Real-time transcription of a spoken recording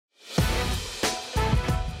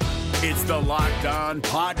It's the Locked On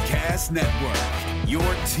Podcast Network, your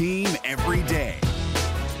team every day.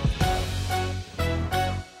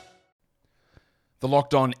 The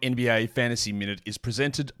Locked On NBA Fantasy Minute is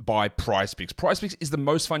presented by PrizePicks. PrizePicks is the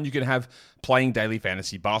most fun you can have playing daily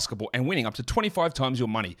fantasy basketball and winning up to 25 times your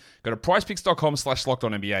money. Go to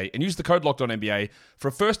prizepicks.com/LockedOnNBA and use the code LockedOnNBA for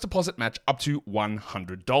a first deposit match up to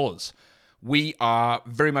 $100. We are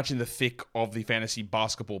very much in the thick of the fantasy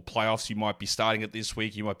basketball playoffs. You might be starting it this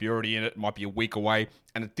week. You might be already in it. It might be a week away.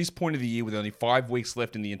 And at this point of the year, with only 5 weeks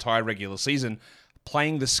left in the entire regular season,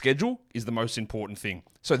 playing the schedule is the most important thing.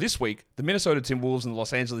 So this week, the Minnesota Timberwolves and the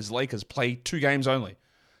Los Angeles Lakers play 2 games only.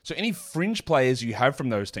 So any fringe players you have from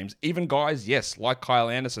those teams, even guys, yes, like Kyle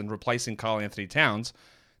Anderson replacing Karl Anthony Towns,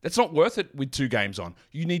 that's not worth it with 2 games on.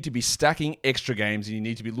 You need to be stacking extra games, and you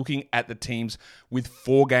need to be looking at the teams with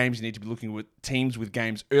 4 games. You need to be looking at teams with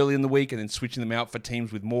games early in the week and then switching them out for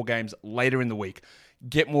teams with more games later in the week.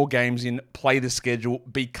 Get more games in, play the schedule,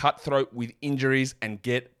 be cutthroat with injuries, and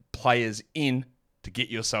get players in to get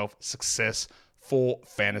yourself success for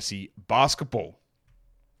fantasy basketball.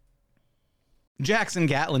 Jackson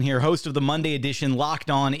Gatlin here, host of the Monday edition Locked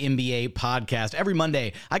On NBA podcast. Every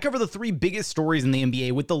Monday, I cover the 3 biggest stories in the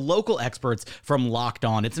NBA with the local experts from Locked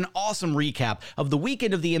On. It's an awesome recap of the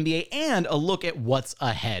weekend of the NBA and a look at what's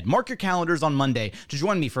ahead. Mark your calendars on Monday to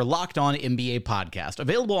join me for Locked On NBA podcast,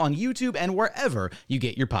 available on YouTube and wherever you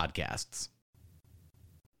get your podcasts.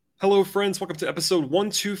 Hello, friends. Welcome to episode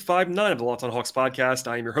 1259 of the Locked On Hawks podcast.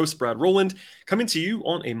 I am your host, Brad Rowland, coming to you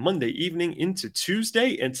on a Monday evening into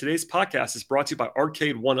Tuesday. And today's podcast is brought to you by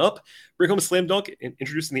Arcade 1-Up. Bring home a slam dunk and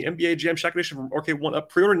introducing the NBA Jam Shack Edition from Arcade 1-Up.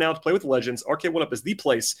 Pre-order now to play with legends. Arcade 1-Up is the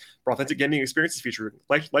place for authentic gaming experiences featuring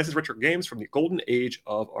licensed retro games from the golden age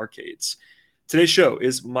of arcades. Today's show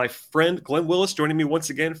is my friend Glen Willis joining me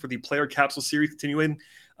once again for the Player Capsule series, continuing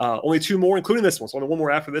only 2 more, including this one. So only 1 more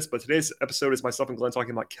after this. But today's episode is myself and Glenn talking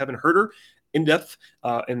about Kevin Huerter in depth.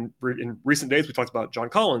 In recent days, we talked about John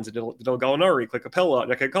Collins, Danilo Gallinari, Clay Capella,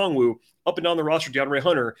 Onyeka Okongwu, up and down the roster, DeAndre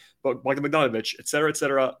Hunter, Bogdan Bogdanovic, et cetera, et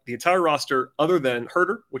cetera. The entire roster, other than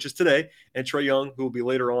Huerter, which is today, and Trae Young, who will be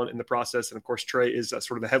later on in the process. And of course, Trae is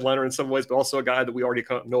sort of the headliner in some ways, but also a guy that we already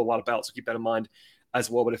know a lot about. So keep that in mind as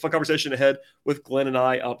well. But a fun conversation ahead with Glenn and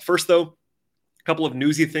I. First, though, a couple of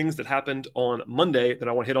newsy things that happened on Monday that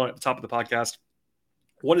I want to hit on at the top of the podcast.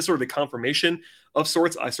 One is sort of the confirmation of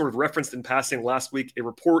sorts. I sort of referenced in passing last week a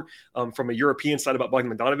report from a European side about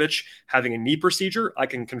Bogdan Bogdanovic having a knee procedure. I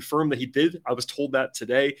can confirm that he did. I was told that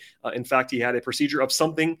today. In fact, he had a procedure of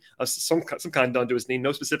something, some kind done to his knee.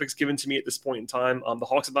 No specifics given to me at this point in time. The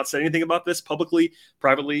Hawks have not said anything about this publicly,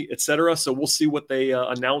 privately, etc. So we'll see what they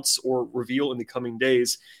announce or reveal in the coming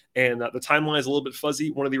days. And the timeline is a little bit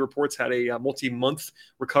fuzzy. One of the reports had a multi-month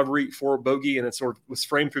recovery for Bogey, and it sort of was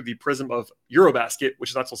framed through the prism of Eurobasket, which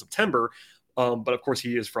is not until September. But of course,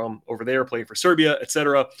 he is from over there, playing for Serbia,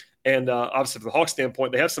 etc. And obviously, from the Hawks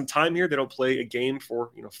standpoint, they have some time here. They don't play a game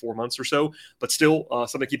for 4 months or so, but still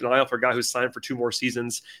something to keep an eye out for a guy who's signed for 2 more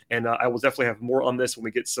seasons. And I will definitely have more on this when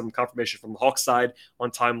we get some confirmation from the Hawks side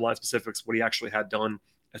on timeline specifics, what he actually had done,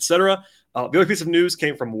 etc. The other piece of news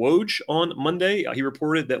came from Woj on Monday. He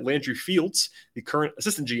reported that Landry Fields, the current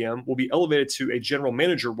assistant GM, will be elevated to a general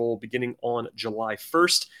manager role beginning on July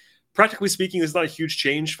 1st. Practically speaking, this is not a huge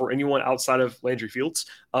change for anyone outside of Landry Fields.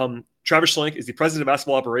 Travis Schlenk is the president of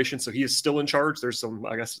basketball operations, so he is still in charge. There's some,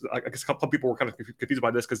 I guess a couple of people were kind of confused by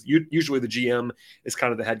this because usually the GM is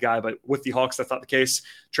kind of the head guy, but with the Hawks, that's not the case.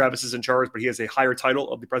 Travis is in charge, but he has a higher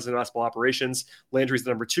title of the president of basketball operations. Landry's the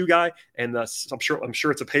number 2 guy, and I'm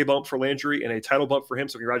sure it's a pay bump for Landry and a title bump for him.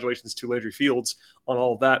 So congratulations to Landry Fields on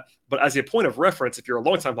all of that. But as a point of reference, if you're a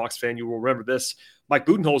longtime Hawks fan, you will remember this. Mike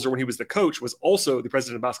Budenholzer, when he was the coach, was also the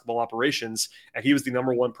president of basketball operations, and he was the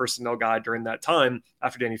number 1 personnel guy during that time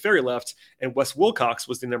after Danny Ferry left. And Wes Wilcox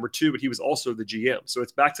was the number 2, but he was also the GM. So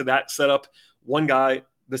it's back to that setup. One guy,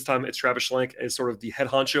 this time it's Travis Schlenk, is sort of the head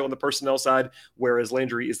honcho on the personnel side, whereas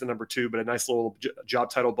Landry is the number 2, but a nice little job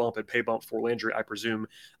title bump and pay bump for Landry, I presume.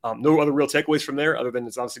 No other real takeaways from there, other than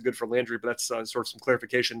it's obviously good for Landry, but that's sort of some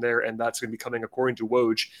clarification there, and that's going to be coming, according to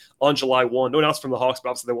Woj, on July 1. No announcement from the Hawks,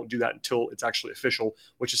 but obviously they won't do that until it's actually official,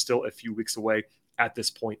 which is still a few weeks away at this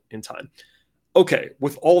point in time. Okay,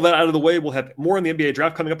 with all that out of the way, we'll have more on the NBA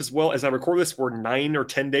draft coming up as well. As I record this, we're 9 or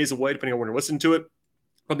 10 days away, depending on when you're listening to it,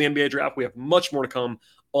 from the NBA draft. We have much more to come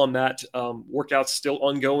on that. Workouts still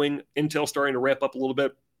ongoing. Intel starting to ramp up a little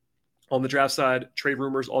bit. on the draft side, trade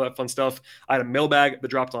rumors, all that fun stuff. I had a mailbag that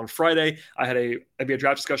dropped on Friday. I had a NBA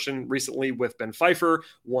draft discussion recently with Ben Pfeiffer,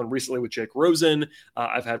 one recently with Jake Rosen.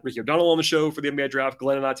 I've had Ricky O'Donnell on the show for the NBA draft.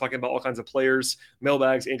 Glenn and I talking about all kinds of players,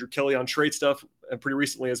 mailbags, Andrew Kelly on trade stuff, and pretty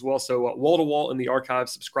recently as well. So wall to wall in the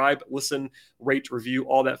archives, subscribe, listen, rate, review,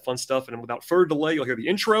 all that fun stuff. And without further delay, you'll hear the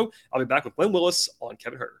intro. I'll be back with Glen Willis on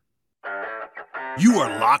Kevin Huerter. You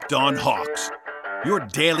are Locked On Hawks, your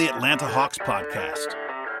daily Atlanta Hawks podcast.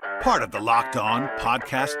 Part of the Locked On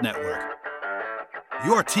Podcast Network.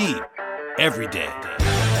 Your team every day.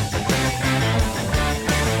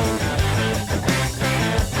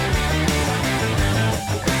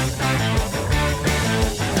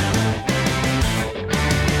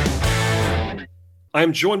 I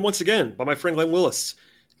am joined once again by my friend Glen Willis.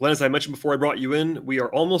 Glenn, as I mentioned before I brought you in, we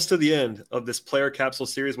are almost to the end of this player capsule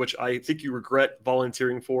series, which I think you regret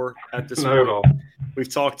volunteering for at this point. Not at all.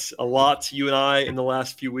 We've talked a lot, you and I, in the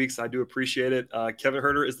last few weeks. I do appreciate it. Kevin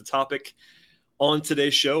Huerter is the topic on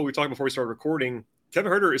today's show. We were talking before we started recording. Kevin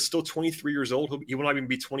Huerter is still 23 years old. He will not even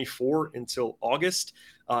be 24 until August.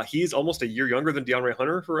 He's almost a year younger than DeAndre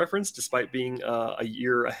Hunter, for reference, despite being a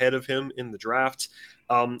year ahead of him in the draft.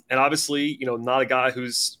 And obviously, not a guy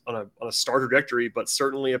who's on a star trajectory, but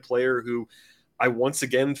certainly a player who I once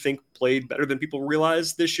again think played better than people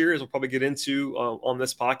realize this year, as we'll probably get into on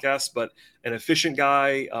this podcast. But an efficient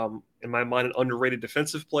guy, in my mind, an underrated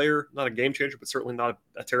defensive player, not a game changer, but certainly not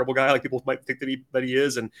a terrible guy like people might think that he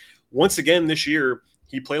is. And once again this year,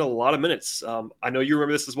 he played a lot of minutes. I know you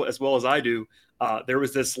remember this as well as I do. There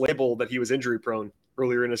was this label that he was injury prone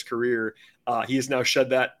earlier in his career. He has now shed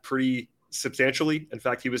that pretty substantially. In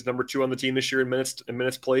fact, he was number 2 on the team this year in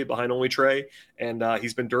minutes played behind only Trey. And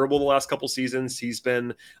he's been durable the last couple seasons. He's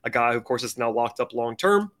been a guy who, of course, is now locked up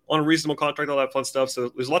long-term on a reasonable contract, all that fun stuff. So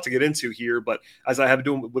there's a lot to get into here. But as I have been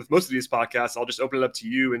doing with most of these podcasts, I'll just open it up to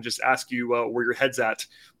you and just ask you where your head's at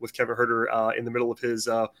with Kevin Huerter in the middle of his,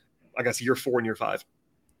 year 4 and year 5.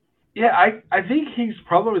 Yeah, I think he's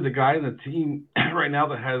probably the guy in the team right now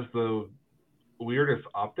that has the weirdest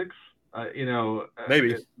optics.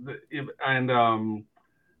 Maybe. And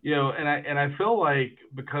I feel like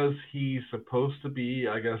because he's supposed to be,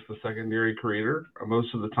 I guess, the secondary creator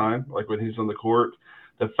most of the time, like when he's on the court,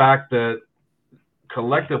 the fact that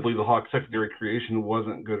collectively the Hawks secondary creation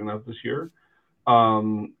wasn't good enough this year, a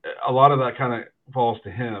lot of that kind of falls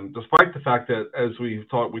to him, despite the fact that, as we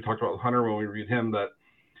talked about Hunter when we read him, that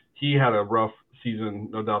he had a rough season,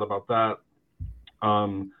 no doubt about that.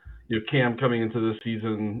 Cam coming into this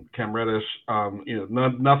season, Cam Reddish,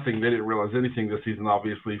 nothing. They didn't realize anything this season,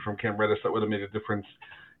 obviously, from Cam Reddish that would have made a difference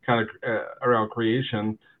kind of around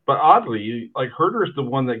creation. But oddly, like Huerter is the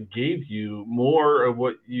one that gave you more of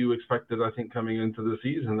what you expected, I think, coming into the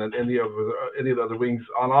season than any of the other wings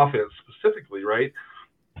on offense specifically, right?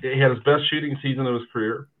 He had his best shooting season of his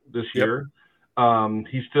career this year.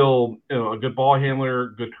 He's still a good ball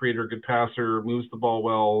handler, good creator, good passer, moves the ball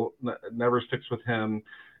well, never sticks with him.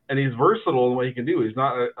 And he's versatile in what he can do. He's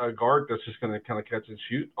not a guard that's just going to kind of catch and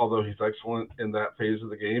shoot, although he's excellent in that phase of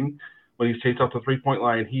the game. When he's chased off the three-point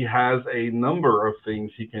line, he has a number of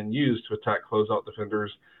things he can use to attack closeout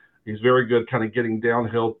defenders. He's very good kind of getting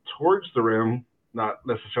downhill towards the rim, not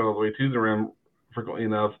necessarily all the way to the rim frequently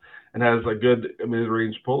enough, and has a good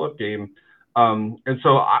mid-range pull-up game. And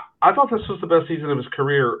so I thought this was the best season of his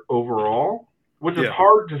career overall, which is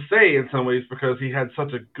hard to say in some ways because he had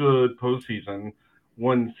such a good postseason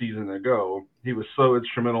one season ago. He was so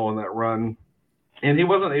instrumental in that run, and he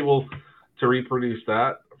wasn't able to reproduce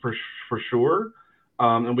that for sure.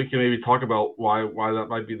 And we can maybe talk about why that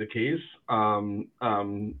might be the case,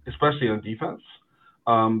 especially on defense.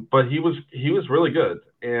 But he was really good,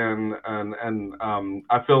 and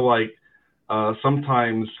I feel like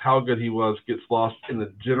sometimes how good he was gets lost in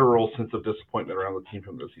the general sense of disappointment around the team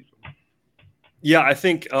from this season. Yeah, I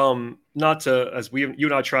think not to, as you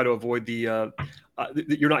and I try to avoid the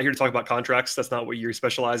you're not here to talk about contracts. That's not what you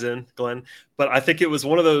specialize in, Glenn. But I think it was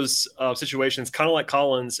one of those situations, kind of like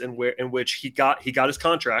Collins, in which he got his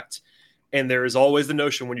contract, and there is always the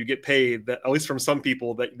notion when you get paid that, at least from some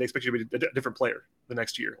people, that they expect you to be a different player the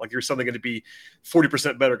next year. Like you're suddenly going to be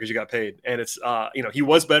 40% better because you got paid. And it's he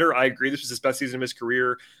was better. I agree. This was his best season of his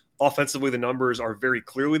career. Offensively, the numbers are very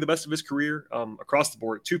clearly the best of his career across the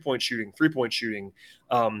board. 2-point shooting, 3-point shooting.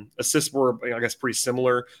 Assists were, I guess, pretty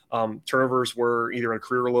similar. Turnovers were either at a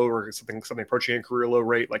career low or something approaching a career low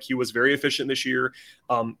rate. Like he was very efficient this year.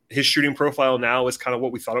 His shooting profile now is kind of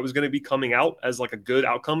what we thought it was going to be coming out as like a good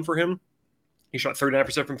outcome for him. He shot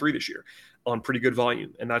 39% from three this year on pretty good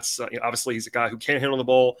volume. And that's obviously he's a guy who can handle the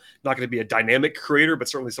ball, not going to be a dynamic creator, but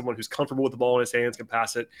certainly someone who's comfortable with the ball in his hands, can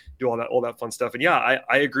pass it, do all that fun stuff. And yeah,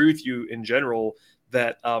 I agree with you in general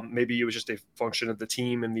that maybe it was just a function of the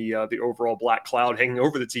team and the overall black cloud hanging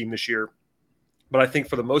over the team this year. But I think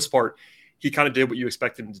for the most part, he kind of did what you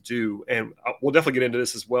expected him to do. And we'll definitely get into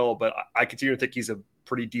this as well, but I continue to think he's a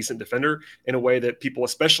pretty decent defender in a way that people,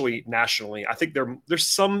 especially nationally, I think there's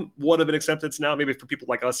somewhat of an acceptance now, maybe for people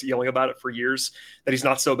like us yelling about it for years, that he's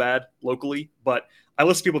not so bad locally. But I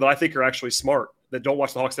listen to people that I think are actually smart, that don't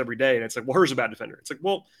watch the Hawks every day. And it's like, well, Huerter's a bad defender. It's like,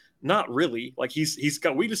 well, not really. Like he's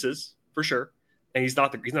got weaknesses for sure. And he's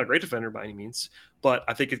not a great defender by any means, but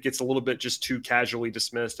I think it gets a little bit just too casually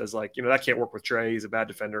dismissed as like, that can't work with Trey. He's a bad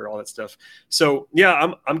defender, all that stuff. So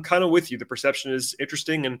yeah, I'm kind of with you. The perception is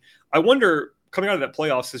interesting. And I wonder, coming out of that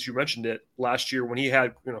playoffs, as you mentioned it last year, when he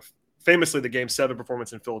had, famously the Game 7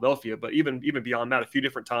 performance in Philadelphia, but even beyond that, a few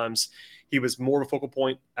different times, he was more of a focal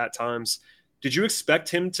point at times. Did you expect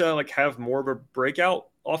him to like have more of a breakout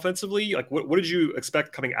offensively? Like what did you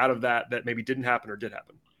expect coming out of that maybe didn't happen or did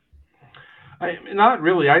happen? Not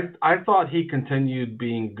really. I thought he continued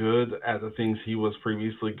being good at the things he was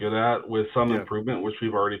previously good at with some improvement, which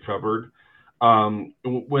we've already covered.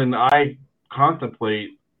 When I contemplate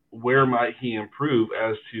where might he improve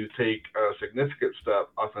as to take a significant step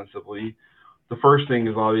offensively, the first thing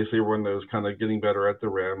is obviously everyone knows kind of getting better at the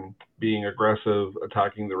rim, being aggressive,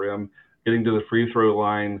 attacking the rim, getting to the free throw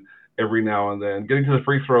line every now and then, getting to the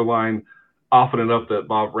free throw line often enough that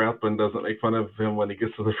Bob Rathbun doesn't make fun of him when he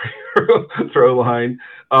gets to the free throw line,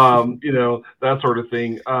 that sort of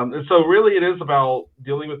thing. And so really it is about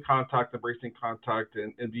dealing with contact, embracing contact,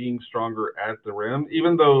 and being stronger at the rim.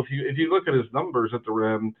 Even though if you look at his numbers at the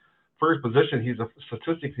rim, for his position, he's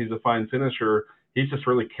a fine finisher. He's just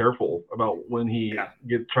really careful about when he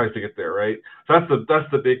tries to get there, right? So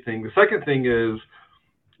that's the big thing. The second thing is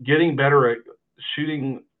getting better at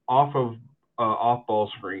shooting off of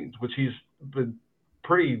off-ball screens, which he's been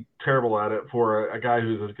pretty terrible at it for a guy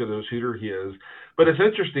who's as good a shooter he is. But it's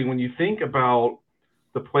interesting when you think about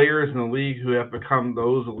the players in the league who have become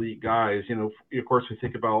those elite guys. Of course, we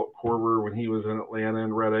think about Korver when he was in Atlanta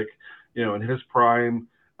and Redick, in his prime.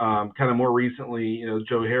 Kind of more recently,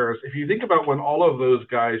 Joe Harris. If you think about when all of those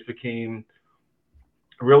guys became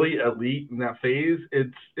really elite in that phase,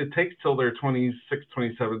 it takes till they're 26,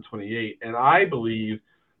 27, 28. And I believe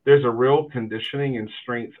there's a real conditioning and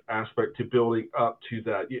strength aspect to building up to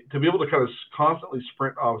that. To be able to kind of constantly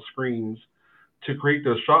sprint off screens to create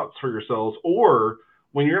those shots for yourselves, or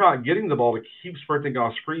when you're not getting the ball, to keep sprinting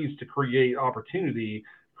off screens to create opportunity,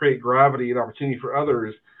 create gravity and opportunity for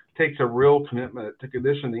others, takes a real commitment to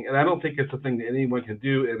conditioning. And I don't think it's a thing that anyone can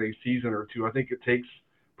do in a season or two. I think it takes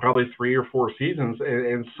probably 3 or 4 seasons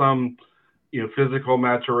and some physical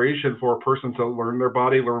maturation for a person to learn their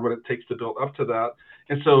body, learn what it takes to build up to that.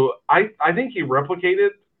 And so I think he replicated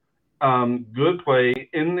good play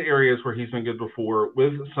in the areas where he's been good before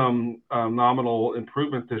with some nominal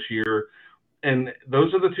improvement this year. And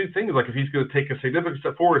those are the two things. Like if he's going to take a significant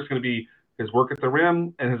step forward, it's going to be his work at the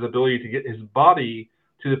rim and his ability to get his body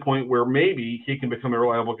to the point where maybe he can become a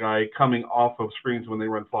reliable guy coming off of screens when they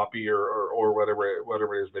run floppy or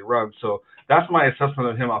whatever it is they run. So that's my assessment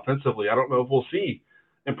of him offensively. I don't know if we'll see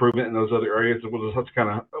improvement in those other areas. We'll just have to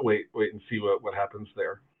kind of wait and see what happens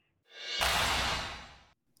there.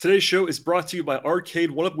 Today's show is brought to you by Arcade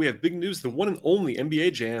 1UP. We have big news. The one and only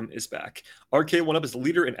NBA Jam is back. Arcade 1UP is the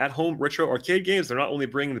leader in at-home retro arcade games. They're not only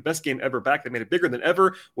bringing the best game ever back, they made it bigger than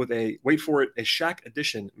ever with a Shaq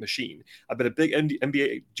Edition machine. I've been a big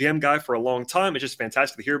NBA Jam guy for a long time. It's just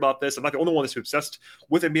fantastic to hear about this. I'm not the only one that's obsessed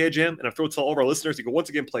with NBA Jam, and I'm thrilled to tell all of our listeners you can once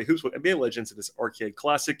again play hoops with NBA legends in this arcade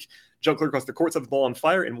classic. Jump clear across the court, set the ball on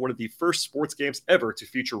fire in one of the first sports games ever to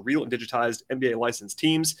feature real and digitized NBA licensed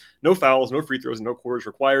teams. No fouls, no free throws, and no quarters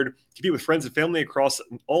required. Compete with friends and family across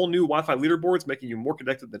all new Wi-Fi leaderboards, making you more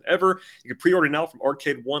connected than ever. You can pre-order now from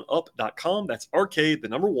arcade1up.com. That's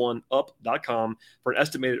arcade1up.com for an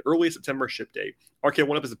estimated early September ship date. Arcade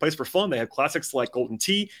 1UP is a place for fun. They have classics like Golden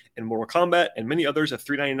Tee and Mortal Kombat and many others at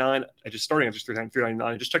 $3.99. Starting at just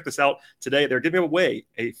 $3.99. Just check this out today. They're giving away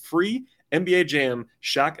a free NBA Jam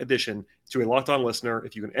Shaq Edition to a Locked On listener.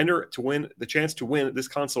 If you can enter to win the chance to win this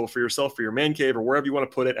console for yourself, for your man cave, or wherever you want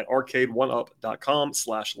to put it at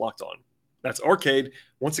arcade1up.com/lockedon. That's arcade,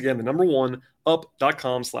 once again, the number 1,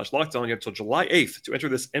 up.com/lockedon. You have until July 8th to enter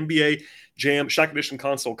this NBA Jam Shaq Edition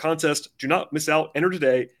console contest. Do not miss out. Enter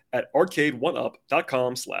today at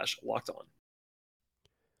arcade1up.com/lockedon.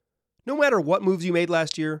 No matter what moves you made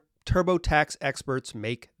last year, TurboTax experts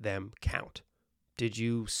make them count. Did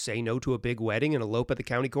you say no to a big wedding and elope at the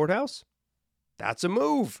county courthouse? That's a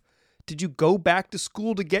move. Did you go back to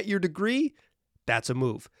school to get your degree? That's a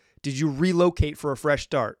move. Did you relocate for a fresh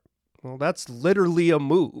start? Well, that's literally a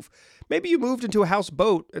move. Maybe you moved into a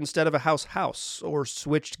houseboat instead of a house, or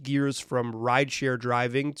switched gears from rideshare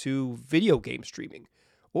driving to video game streaming.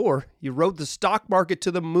 Or you rode the stock market to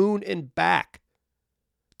the moon and back.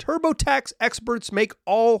 TurboTax experts make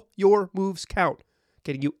all your moves count,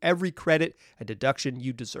 getting you every credit and deduction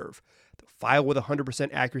you deserve. They'll file with 100%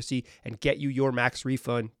 accuracy and get you your max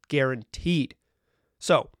refund guaranteed.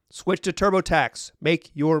 So, switch to TurboTax. Make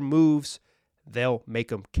your moves. They'll make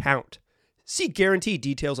them count. See guarantee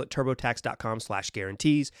details at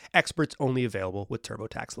turbotax.com/guarantees. Experts only available with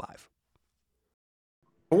TurboTax Live.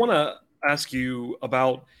 I want to ask you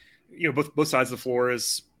about, both sides of the floor,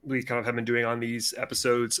 as we kind of have been doing on these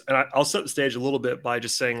episodes. And I'll set the stage a little bit by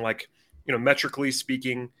just saying, metrically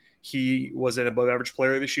speaking, he was an above average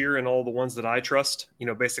player this year in all the ones that I trust.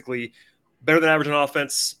 Basically better than average on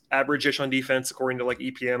offense, average-ish on defense, according to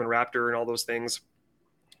EPM and Raptor and all those things.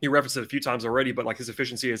 You referenced it a few times already, but his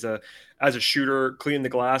efficiency as a shooter, cleaning the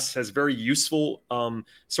glass, has very useful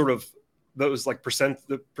sort of those the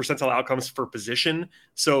percentile outcomes for position.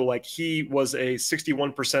 So he was a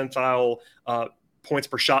 61 percentile points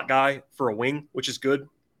per shot guy for a wing, which is good.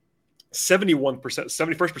 71%,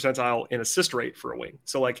 71st percentile in assist rate for a wing.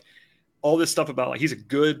 So all this stuff about he's a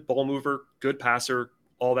good ball mover, good passer,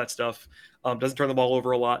 all that stuff. Doesn't turn the ball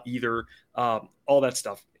over a lot either. All that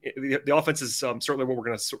stuff. The offense is certainly what we're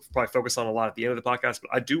going to probably focus on a lot at the end of the podcast, but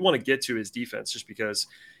I do want to get to his defense just because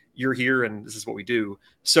you're here and this is what we do.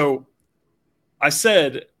 So I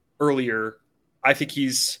said earlier, I think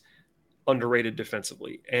he's underrated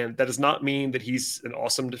defensively, and that does not mean that he's an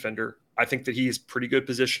awesome defender. I think that he is pretty good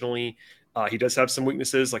positionally. He does have some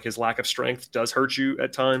weaknesses, his lack of strength does hurt you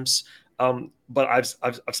at times. But I've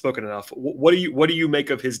spoken enough. What do you make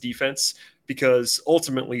of his defense? Because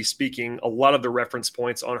ultimately speaking, a lot of the reference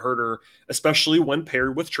points on Huerter, especially when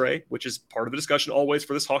paired with Trey, which is part of the discussion always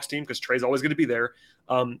for this Hawks team, because Trey's always going to be there.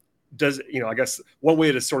 I guess one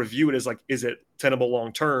way to sort of view it is it tenable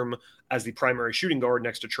long term as the primary shooting guard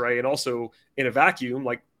next to Trey, and also in a vacuum,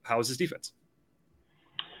 how is his defense?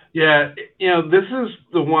 Yeah, this is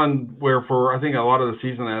the one where for I think a lot of the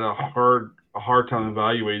season I had a hard time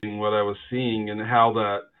evaluating what I was seeing and how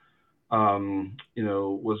that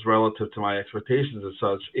was relative to my expectations and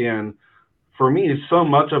such. And for me, so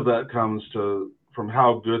much of that comes from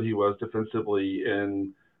how good he was defensively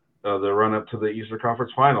in the run up to the Eastern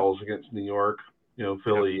Conference Finals against New York,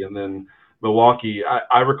 Philly, and then Milwaukee.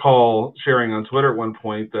 I recall sharing on Twitter at one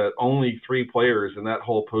point that only 3 players in that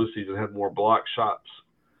whole postseason had more block shots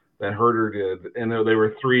than Huerter did, and they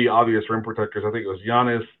were 3 obvious rim protectors. I think it was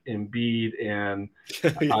Giannis, Embiid, and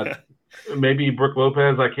maybe Brook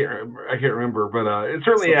Lopez. I can't remember, but it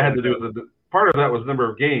certainly had to do with part of that was the number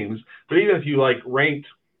of games. But even if you ranked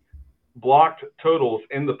blocked totals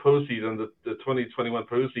in the postseason, the 2021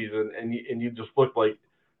 postseason, and you just looked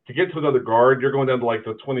to get to another guard, you're going down to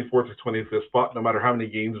the 24th or 25th spot, no matter how many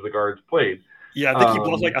games the guards played. Yeah,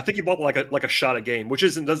 I think he bought like a shot a game, which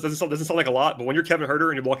doesn't sound like a lot, but when you're Kevin Huerter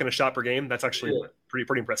and you're blocking a shot per game, that's actually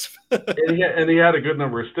pretty impressive. and he had a good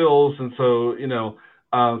number of steals, and so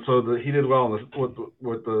he did well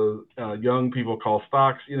with the young people call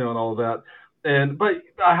stocks, and all of that. But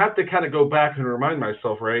I have to kind of go back and remind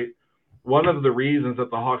myself, right? One of the reasons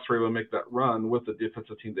that the Hawks were able to make that run with the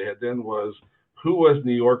defensive team they had then was who was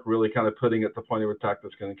New York really kind of putting at the point of attack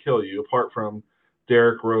that's going to kill you, apart from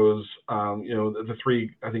Derrick Rose, the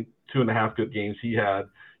 3, I think 2.5 good games he had.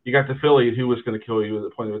 You got the Philly, who was going to kill you at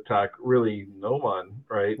the point of attack. Really, no one,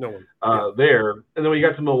 right? No one. There. And then when you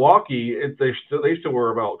got to Milwaukee, they still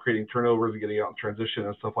were about creating turnovers and getting out in transition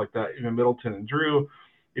and stuff like that. Even Middleton and Drew,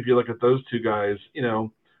 if you look at those 2 guys,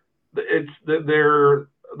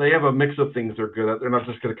 they have a mix of things they're good at. They're not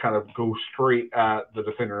just going to kind of go straight at the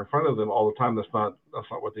defender in front of them all the time. That's not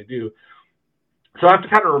what they do. So I have to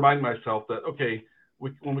kind of remind myself that, okay,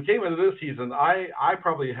 when we came into this season, I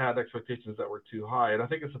probably had expectations that were too high. And I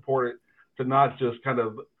think it's important to not just kind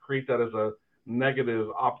of create that as a negative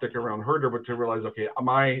optic around Huerter, but to realize, okay,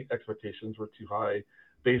 my expectations were too high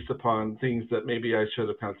based upon things that maybe I should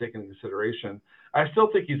have kind of taken into consideration. I still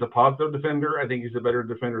think he's a positive defender. I think he's a better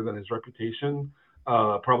defender than his reputation,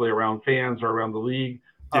 probably around fans or around the league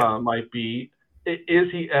might be. Is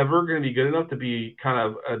he ever going to be good enough to be kind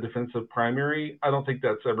of a defensive primary? I don't think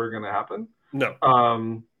that's ever going to happen. No.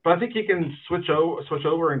 But I think he can switch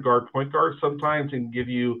over and guard point guards sometimes and give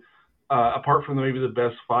you, apart from maybe the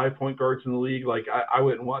best 5 point guards in the league, I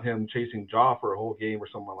wouldn't want him chasing Ja for a whole game or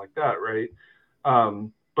someone like that, right?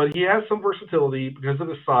 But he has some versatility because of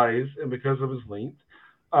his size and because of his length.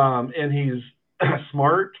 And he's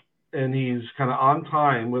smart, and he's kind of on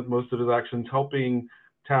time with most of his actions, helping,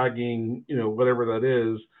 tagging, whatever that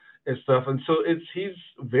is and stuff. And so he's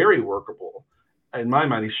very workable. In my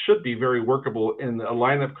mind, he should be very workable in a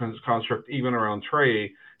lineup construct, even around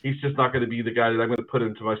Trey. He's just not going to be the guy that I'm going to put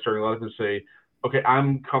into my starting lineup and say, okay,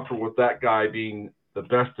 I'm comfortable with that guy being the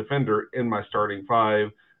best defender in my starting five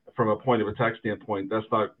from a point of attack standpoint. That's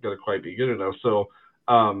not going to quite be good enough. So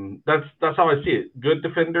that's how I see it. Good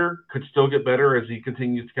defender, could still get better as he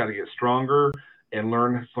continues to kind of get stronger and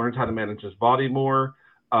learns how to manage his body more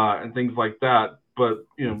and things like that. But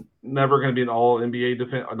never going to be an all NBA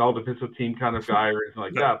an all defensive team kind of guy or anything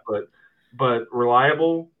like that. But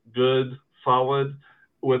reliable, good, solid,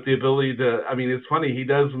 with the ability to. I mean, it's funny. He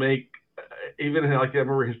does make even I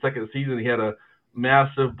remember his second season. He had a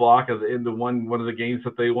massive block at the end of one of the games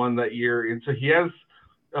that they won that year, and so he has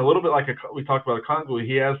a little bit like we talked about a Congo.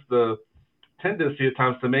 He has the tendency at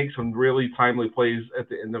times to make some really timely plays at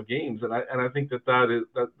the end of games, and I think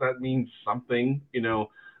that means something,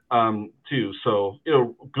 too. So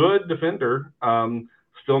good defender,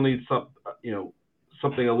 still needs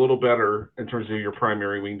something a little better in terms of your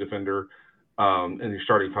primary wing defender and your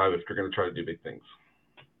starting five if you're going to try to do big things.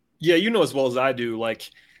 Yeah, as well as I do,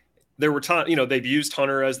 like there were times, they've used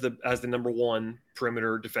Hunter as the number one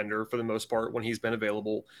perimeter defender for the most part when he's been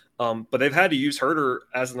available. But they've had to use Huerter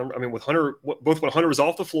as the number. I mean, with Hunter, both when Hunter was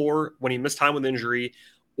off the floor, when he missed time with injury,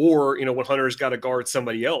 or when Hunter's got to guard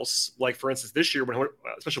somebody else. Like for instance, this year when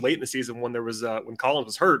especially late in the season when there was when Collins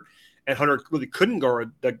was hurt and Hunter really couldn't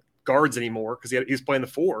guard the guards anymore because he was playing the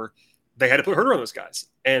four, they had to put Huerter on those guys.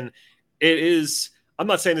 And it is. I'm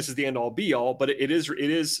not saying this is the end all be all, but it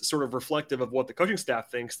is sort of reflective of what the coaching staff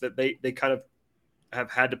thinks, that they kind of have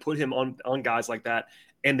had to put him on guys like that,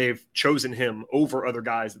 and they've chosen him over other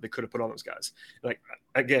guys that they could have put on those guys. Like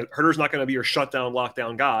again, Huerter's not going to be your shutdown,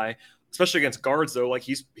 lockdown guy, especially against guards though. Like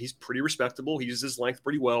he's pretty respectable. He uses his length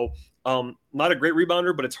pretty well. Not a great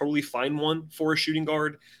rebounder, but a totally fine one for a shooting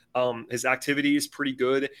guard. His activity is pretty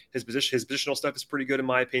good. His positional stuff is pretty good in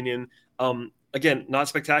my opinion. Again, not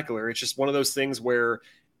spectacular. It's just one of those things where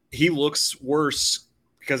he looks worse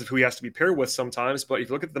because of who he has to be paired with sometimes. But if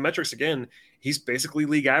you look at the metrics again, he's basically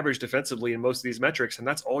league average defensively in most of these metrics, and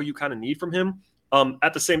that's all you kind of need from him.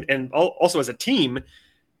 At the same, and also as a team,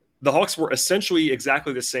 the Hawks were essentially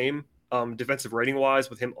exactly the same defensive rating wise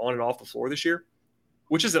with him on and off the floor this year,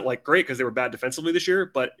 which isn't like great because they were bad defensively this year,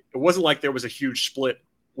 but it wasn't like there was a huge split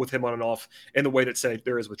with him on and off in the way that say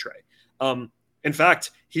there is with Trey. In fact,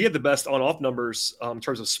 he had the best on-off numbers in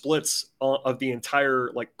terms of splits of the entire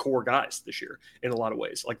core guys this year in a lot of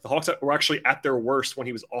ways. Like the Hawks were actually at their worst when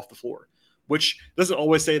he was off the floor, which doesn't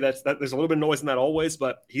always say that there's a little bit of noise in that always,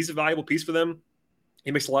 but he's a valuable piece for them. He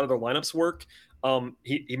makes a lot of their lineups work.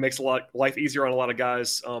 He makes life easier on a lot of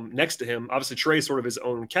guys next to him. Obviously, Trey is sort of his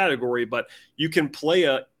own category, but you can play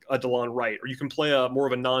a DeLon Wright, or you can play a more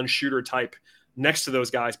of a non-shooter type next to those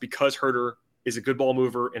guys because Huerter is a good ball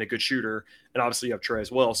mover and a good shooter. And obviously you have Trey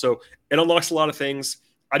as well. So it unlocks a lot of things.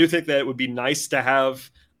 I do think that it would be nice to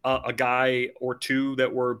have a guy or two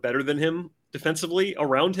that were better than him defensively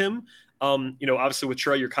around him. Obviously with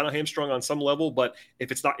Trey, you're kind of hamstrung on some level, but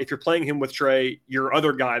if you're playing him with Trey, your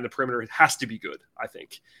other guy in the perimeter has to be good, I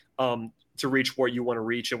think, to reach what you want to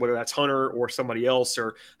reach. And whether that's Hunter or somebody else,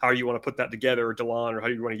 or how you want to put that together, or DeLon, or how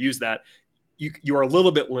you want to use that, you are a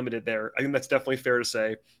little bit limited there. I think that's definitely fair to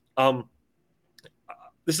say.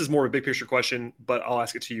 This is more of a big picture question, but I'll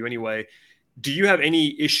ask it to you anyway. Do you have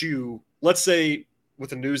any issue, let's say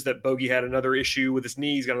with the news that Bogey had another issue with his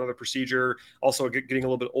knee, he's got another procedure, also getting a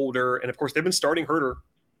little bit older. And of course they've been starting Huerter.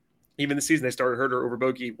 Even this season, they started Huerter over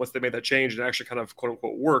Bogey once they made that change and actually kind of quote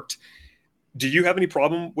unquote worked. Do you have any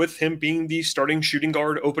problem with him being the starting shooting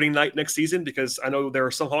guard opening night next season? Because I know there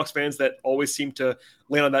are some Hawks fans that always seem to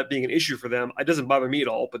land on that being an issue for them. It doesn't bother me at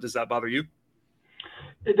all, but does that bother you?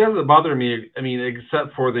 It doesn't bother me. I mean,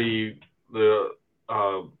 except for the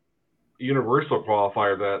universal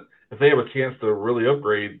qualifier that if they have a chance to really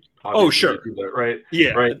upgrade, sure, do that, right?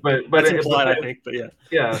 Yeah, right. But that's implied, I think. But yeah.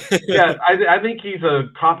 I think he's a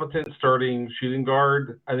competent starting shooting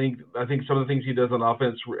guard. I think some of the things he does on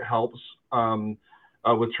offense helps.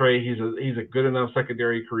 With Trey, he's a good enough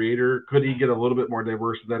secondary creator. Could he get a little bit more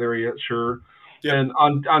diverse in that area? Sure. Yeah. And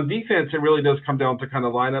on defense, it really does come down to kind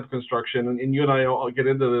of lineup construction. And you and I all get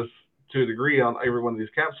into this to a degree on every one of these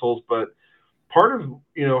capsules. But part of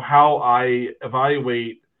how I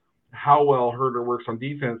evaluate how well Huerter works on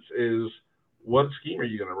defense is what scheme are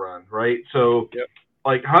you going to run, right? So,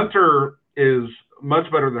 like Hunter is much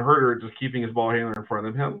better than Huerter at just keeping his ball handler in front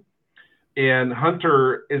of him. And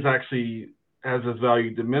Hunter is actually has his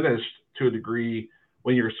value diminished to a degree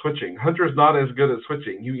when you're switching. Hunter's not as good at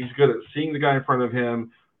switching. He's good at seeing the guy in front of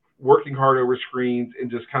him, working hard over screens, and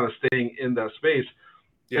just kind of staying in that space.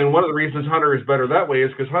 Yeah. And one of the reasons Hunter is better that way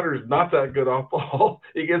is because Hunter is not that good off ball.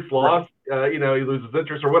 He gets lost, right. He loses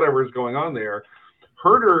interest or whatever is going on there.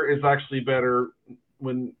 Huerter is actually better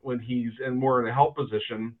when he's more in a help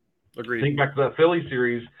position. Agreed. Think back to that Philly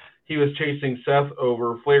series. He was chasing Seth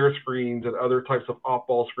over flare screens and other types of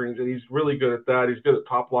off-ball screens, and he's really good at that. He's good at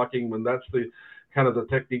top blocking when that's the kind of the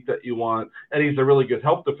technique that you want, and he's a really good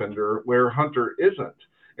help defender where Hunter isn't.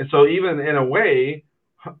 And so even in a way,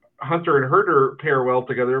 Hunter and Huerter pair well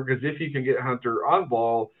together because if you can get Hunter on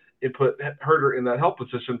ball, it put Huerter in that help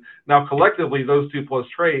position. Now, collectively, those two plus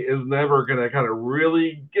Trey is never going to kind of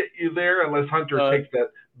really get you there unless Hunter takes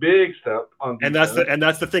that big step on defense. And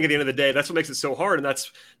that's the thing at the end of the day. That's what makes it so hard, and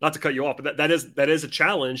that's not to cut you off, but that is a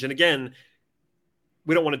challenge. And again,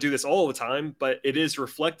 we don't want to do this all the time, but it is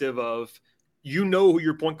reflective of who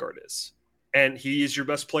your point guard is. And he is your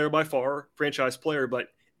best player by far, franchise player, but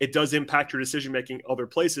it does impact your decision-making other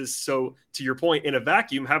places. So to your point, in a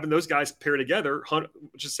vacuum, having those guys pair together,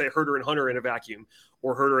 just say Huerter and Hunter in a vacuum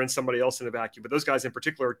or Huerter and somebody else in a vacuum. But those guys in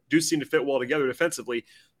particular do seem to fit well together defensively,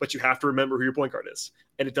 but you have to remember who your point guard is.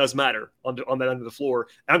 And it does matter on that end of the floor.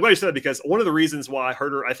 And I'm glad you said that because one of the reasons why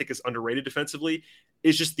Huerter, I think, is underrated defensively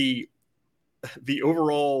is just the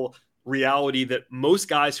overall reality that most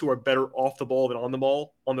guys who are better off the ball than on the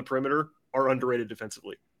ball on the perimeter are underrated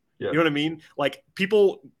defensively. Yeah. You know what I mean? Like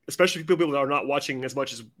people, especially people that are not watching as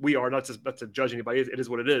much as we are, not to judge anybody. It is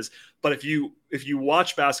what it is. But if you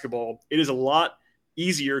watch basketball, it is a lot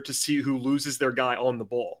easier to see who loses their guy on the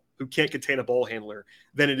ball, who can't contain a ball handler,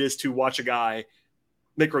 than it is to watch a guy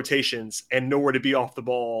make rotations and know where to be off the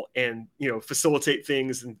ball and, facilitate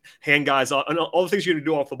things and hand guys off and all the things you're going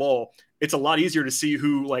to do off the ball. It's a lot easier to see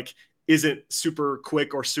who isn't super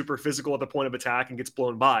quick or super physical at the point of attack and gets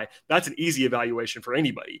blown by. That's an easy evaluation for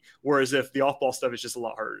anybody. Whereas if the off-ball stuff is just a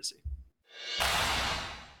lot harder to see.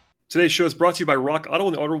 Today's show is brought to you by Rock Auto.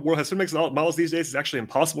 And the auto world has so many models these days, it's actually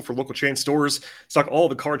impossible for local chain stores to stock all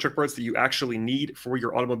the car and truck parts that you actually need for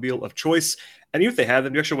your automobile of choice. And even if they have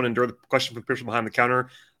them, you actually want to endure the question from the person behind the counter.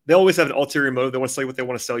 They always have an ulterior motive. They want to sell you what they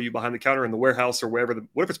want to sell you behind the counter in the warehouse or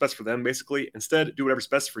whatever's best for them, basically. Instead, do whatever's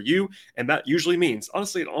best for you. And that usually means,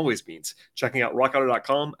 honestly, it always means checking out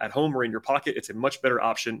rockauto.com at home or in your pocket. It's a much better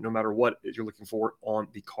option no matter what you're looking for on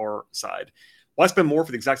the car side. Why spend more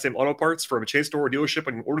for the exact same auto parts from a chain store or dealership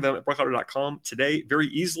when you can order them at rockauto.com today very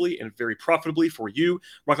easily and very profitably for you?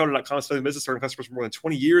 Rockauto.com has been business serving customers for more than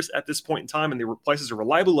 20 years at this point in time, and the prices are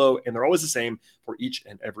reliably low, and they're always the same for each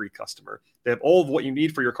and every customer. They have all of what you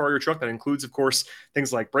need for your car or your truck. That includes, of course,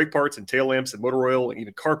 things like brake parts and tail lamps and motor oil and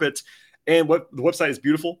even carpet. And the website is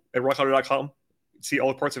beautiful at rockauto.com. See all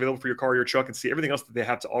the parts available for your car or your truck and see everything else that they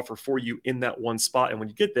have to offer for you in that one spot. And when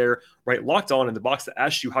you get there, write Locked On in the box that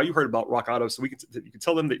asks you how you heard about Rock Auto so you can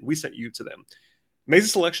tell them that we sent you to them. Amazing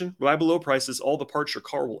selection, reliable low prices, all the parts your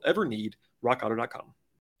car will ever need, rockauto.com.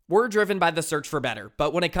 We're driven by the search for better,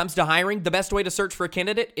 but when it comes to hiring, the best way to search for a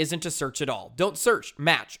candidate isn't to search at all. Don't search,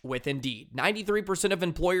 match with Indeed. 93% of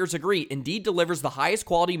employers agree Indeed delivers the highest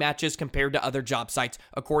quality matches compared to other job sites,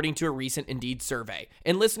 according to a recent Indeed survey.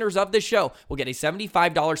 And listeners of this show will get a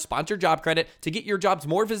 $75 sponsored job credit to get your jobs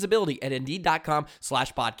more visibility at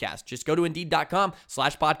Indeed.com/podcast. Just go to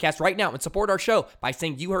Indeed.com/podcast right now and support our show by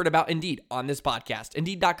saying you heard about Indeed on this podcast.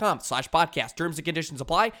 Indeed.com/podcast. Terms and conditions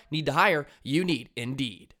apply. Need to hire? You need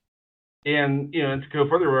Indeed. And, and to go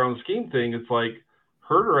further around the scheme thing, it's like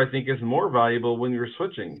Huerter, I think, is more valuable when you're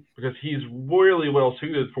switching because he's really well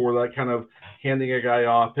suited for that kind of handing a guy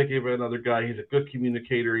off, picking up another guy. He's a good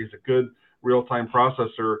communicator. He's a good real-time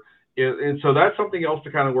processor. And so that's something else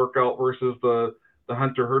to kind of work out versus the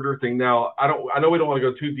Hunter Huerter thing. Now, I know we don't want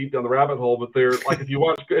to go too deep down the rabbit hole, but they're like if you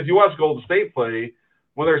watch Golden State play,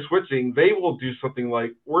 when they're switching, they will do something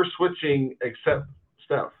like we're switching except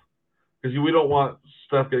Steph. Because we don't want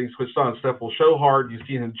Steph getting switched on. Steph will show hard. You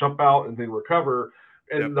see him jump out and then recover.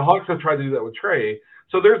 And The Hawks have tried to do that with Trey.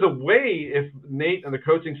 So there's a way, if Nate and the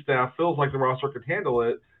coaching staff feels like the roster could handle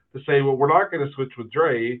it, to say, well, we're not going to switch with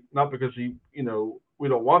Dre, not because we don't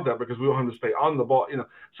want that, because we want him to stay on the ball.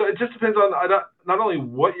 So it just depends on not only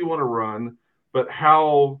what you want to run, but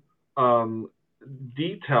how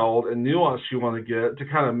detailed and nuanced you want to get to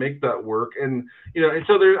kind of make that work. And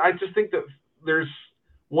so I just think that there's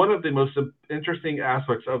one of the most interesting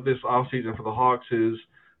aspects of this offseason for the Hawks is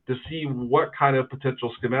to see what kind of potential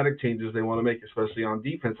schematic changes they want to make, especially on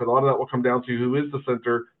defense. And a lot of that will come down to who is the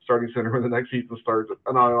starting center when the next season starts,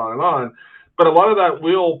 and on and on and on. But a lot of that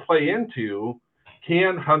will play into,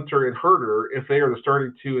 can Hunter and Huerter, if they are the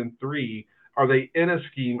starting 2 and 3, Are they in a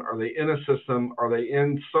scheme? Are they in a system? Are they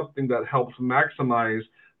in something that helps maximize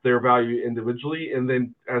their value individually? And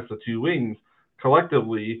then as the two wings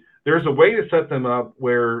collectively, there's a way to set them up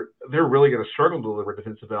where they're really going to struggle to deliver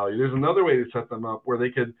defensive value. There's another way to set them up where they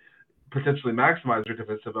could potentially maximize their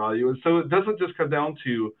defensive value. And so it doesn't just come down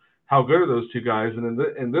to how good are those two guys. And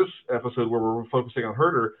in this episode where we're focusing on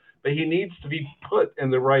Huerter, but he needs to be put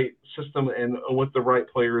in the right system and with the right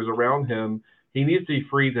players around him. He needs to be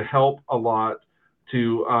free to help a lot,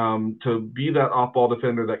 to be that off-ball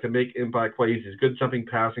defender that can make impact plays. He's good jumping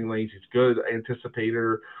passing lanes. He's good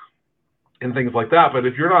anticipator and things like that. But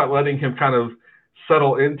if you're not letting him kind of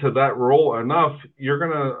settle into that role enough, you're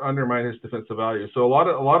going to undermine his defensive value. So a lot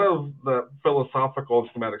of the philosophical and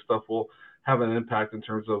schematic stuff will have an impact in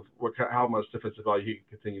terms of how much defensive value he can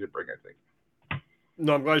continue to bring, I think.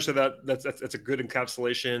 No, I'm glad you said that. That's a good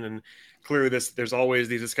encapsulation, and clearly there's always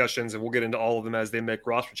these discussions, and we'll get into all of them as they make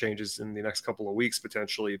roster changes in the next couple of weeks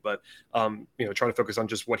potentially. But trying to focus on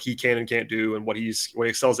just what he can and can't do, and what he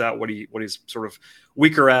excels at, what he's sort of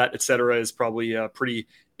weaker at, et cetera, is probably pretty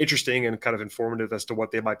interesting and kind of informative as to what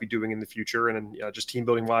they might be doing in the future. And just team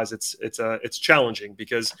building wise, it's challenging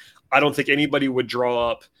because I don't think anybody would draw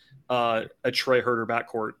up a Trey Huerter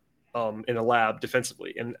backcourt in a lab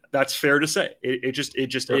defensively, and that's fair to say. It just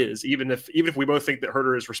sure. is. Even if we both think that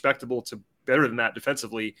Huerter is respectable to better than that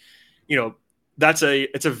defensively, it's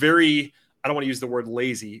a very, I don't want to use the word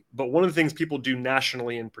lazy, but one of the things people do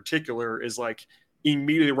nationally in particular is like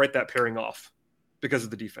immediately write that pairing off because of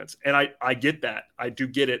the defense. And I get that. I do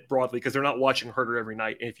get it broadly because they're not watching Huerter every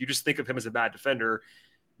night. And if you just think of him as a bad defender,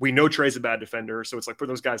 we know Trey's a bad defender, so it's like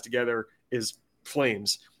putting those guys together is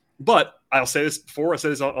flames. But I'll say this before, I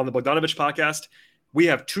said this on the Bogdanovich podcast, we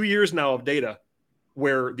have 2 years now of data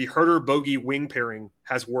where the Huerter-Bogey wing pairing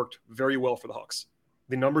has worked very well for the Hawks.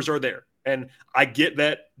 The numbers are there. And I get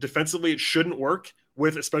that defensively it shouldn't work,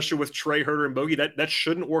 especially with Trey, Huerter, and Bogey. That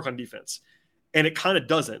shouldn't work on defense. And it kind of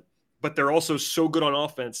doesn't. But they're also so good on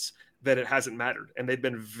offense that it hasn't mattered. And they've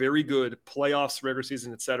been very good playoffs, regular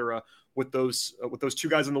season, et cetera, with those two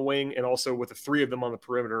guys in the wing and also with the three of them on the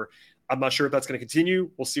perimeter. I'm not sure if that's going to continue.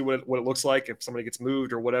 We'll see what it looks like if somebody gets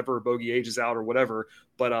moved or whatever, Bogey ages out or whatever.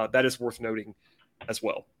 But that is worth noting as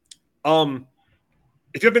well.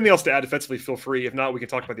 If you have anything else to add defensively, feel free. If not, we can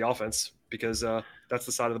talk about the offense because that's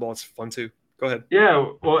the side of the ball. It's fun too. Go ahead.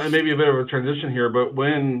 Yeah, well, and maybe a bit of a transition here, but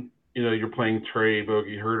when you're playing Trey,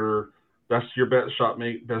 Bogey, Huerter, that's your best shot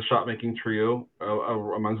making trio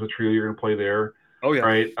amongst the trio you're going to play there. Oh yeah.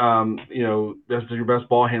 Right. That's your best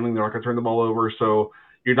ball handling. They're not going to turn the ball over. So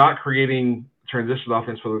you're not creating transition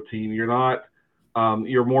offense for the team. You're not.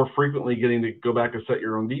 You're more frequently getting to go back and set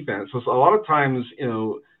your own defense. So a lot of times,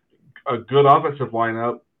 a good offensive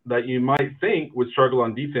lineup that you might think would struggle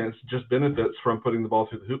on defense just benefits from putting the ball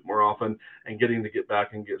through the hoop more often and getting to get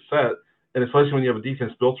back and get set. And especially when you have a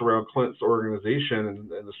defense built around Clint's organization and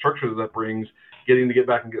the structure that brings, getting to get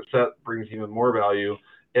back and get set brings even more value.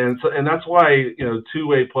 And that's why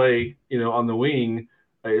two-way play on the wing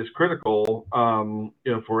is critical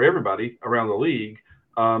for everybody around the league.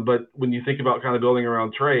 But when you think about kind of building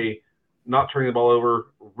around Trey, not turning the ball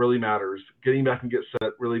over really matters. Getting back and get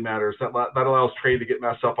set really matters. That allows Trey to get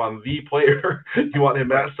matched up on the player you want him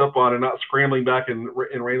matched up on and not scrambling back and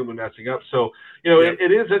randomly matching up. So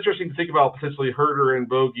it is interesting to think about potentially Huerter and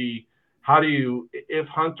Bogey. How do you, if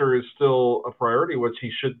Hunter is still a priority, which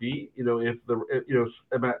he should be,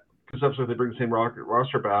 conceptually they bring the same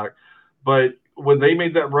roster back, but when they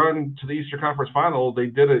made that run to the Eastern Conference Final, they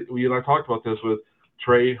did it. You and I talked about this with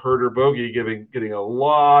Trey, Huerter, Bogey getting a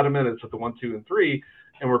lot of minutes at the 1, 2, and 3,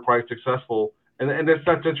 and were quite successful. And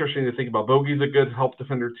that's interesting to think about. Bogey's a good help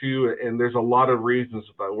defender too, and there's a lot of reasons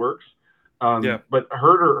that works. But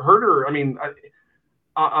Huerter, I mean,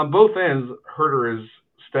 on both ends, Huerter is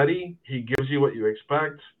steady. He gives you what you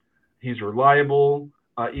expect. He's reliable.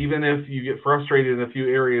 Even if you get frustrated in a few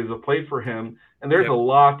areas of play for him, and there's a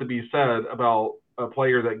lot to be said about a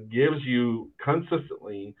player that gives you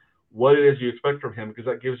consistently what it is you expect from him, because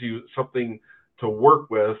that gives you something to work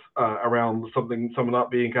with around someone not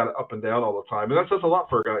being kind of up and down all the time. And that says a lot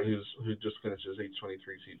for a guy who just finished his age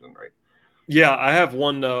 23 season, right? Yeah, I have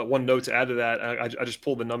one note to add to that. I just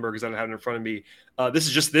pulled the number because I don't have it in front of me. This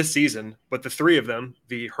is just this season, but the three of them,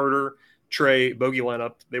 the Huerter, Trey, Bogey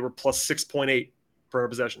lineup, they were plus 6.8 per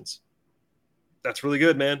possessions. That's really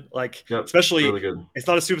good, man. Especially, really good. It's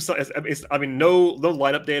not a super. No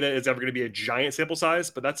lineup data is ever going to be a giant sample size,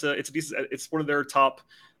 but it's one of their top,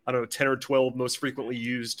 10 or 12 most frequently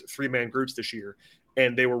used 3-man groups this year,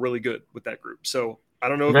 and they were really good with that group. So I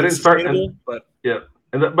don't know if it's sustainable, but yeah.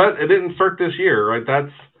 But it didn't start this year, right?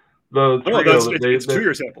 the No, trio it's a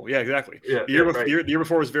 2-year sample. Yeah, exactly. Yeah, The year, right. the year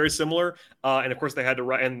before was very similar, and of course they had to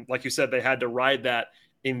ride. And like you said, they had to ride that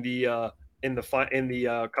in the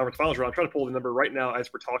conference finals round. I'm trying to pull the number right now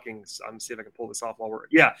as we're talking. So I'm see if I can pull this off while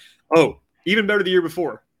we're even better the year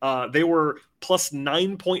before. They were plus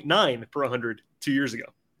 9.9 per 100 2 years ago,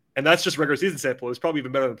 and that's just regular season sample. It was probably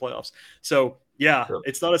even better than the playoffs. So yeah, sure.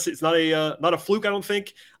 It's not a fluke. I don't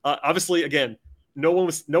think. Obviously, again, no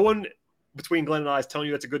one between Glenn and I is telling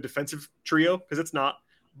you that's a good defensive trio, because it's not.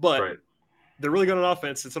 But right. They're really good on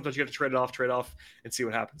offense, and sometimes you have to trade off, and see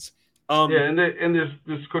what happens. And there's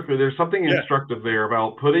just quickly, there's something instructive there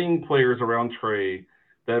about putting players around Trey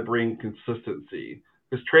that bring consistency.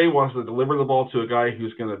 Because Trey wants to deliver the ball to a guy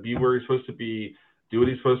who's going to be where he's supposed to be, do what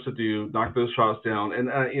he's supposed to do, knock those shots down, and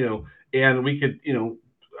and we could,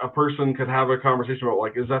 a person could have a conversation about,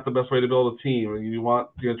 like, is that the best way to build a team? And you want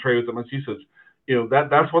Trey with that much usage.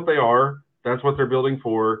 That's what they are. That's what they're building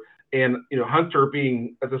for. And, Huerter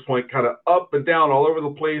being at this point kind of up and down all over the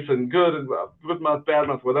place and good month, bad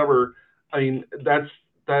month, whatever. I mean,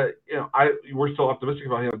 we're still optimistic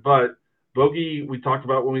about him. But Bogey, we talked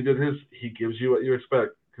about when we did his, he gives you what you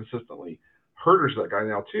expect consistently. Huerter's that guy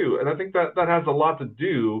now too. And I think that has a lot to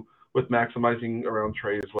do with maximizing around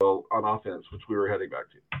Trey as well on offense, which we were heading back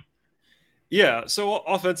to. Yeah, so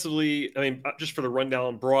offensively, I mean, just for the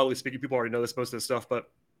rundown, broadly speaking, people already know this, most of this stuff, but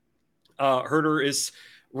Huerter is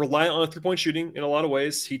reliant on three-point shooting in a lot of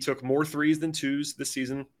ways. He took more threes than twos this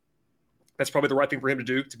season. That's probably the right thing for him to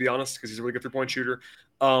do, to be honest, because he's a really good three-point shooter.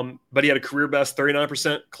 But he had a career-best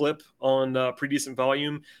 39% clip on pretty decent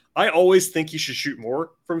volume. I always think he should shoot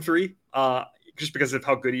more from three, just because of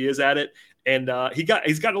how good he is at it. And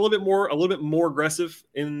he's gotten a little bit more aggressive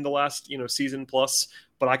in the last season plus.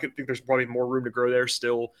 But I think there's probably more room to grow there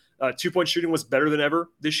still. 2-point shooting was better than ever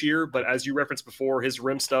this year, but as you referenced before, his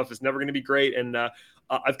rim stuff is never going to be great. And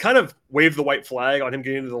I've kind of waved the white flag on him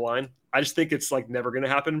getting to the line. I just think it's like never going to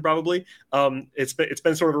happen. Probably. It's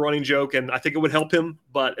been sort of a running joke, and I think it would help him,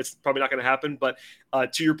 but it's probably not going to happen. But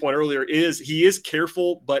to your point earlier, he is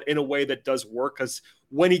careful, but in a way that does work, because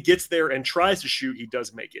when he gets there and tries to shoot, he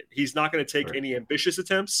does make it. He's not going to take any ambitious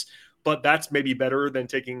attempts, but that's maybe better than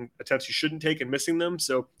taking attempts you shouldn't take and missing them.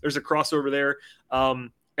 So there's a crossover there.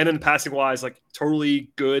 And then passing wise, like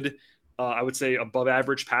totally good. I would say above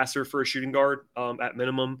average passer for a shooting guard at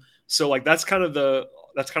minimum. So like that's kind of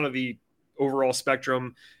the overall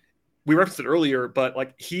spectrum. We referenced it earlier, but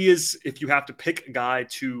like he is, if you have to pick a guy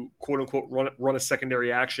to quote unquote run a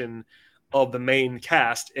secondary action of the main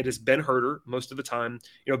cast, it has been Huerter most of the time.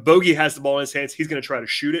 Bogey has the ball in his hands. He's going to try to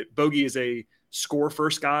shoot it. Bogey is a score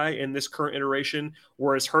first guy in this current iteration,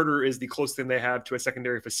 whereas Huerter is the closest thing they have to a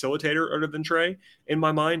secondary facilitator other than Trey, in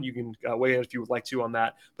my mind. You can weigh in if you would like to on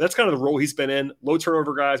that. But that's kind of the role he's been in. Low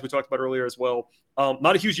turnover guys we talked about earlier as well.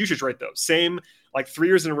 Not a huge usage rate though. Same, like 3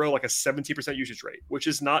 years in a row, like a 17% usage rate, which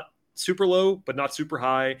is not super low, but not super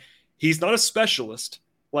high. He's not a specialist.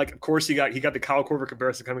 Like, of course, he got the Kyle Korver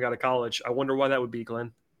comparison coming out of college. I wonder why that would be,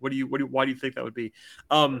 Glenn. Why do you think that would be?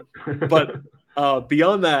 But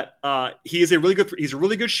beyond that, he's a really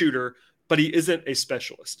good shooter, but he isn't a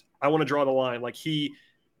specialist. I want to draw the line. Like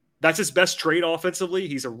that's his best trait offensively.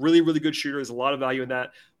 He's a really, really good shooter. There's a lot of value in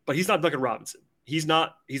that, but he's not Duncan Robinson. He's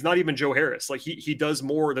not even Joe Harris. Like he does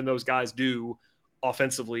more than those guys do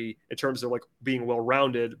offensively in terms of like being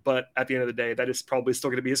well-rounded. But at the end of the day, that is probably still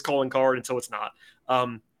going to be his calling card until it's not.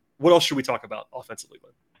 What else should we talk about offensively,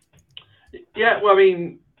 Glenn? Yeah, well, I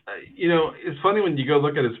mean, it's funny when you go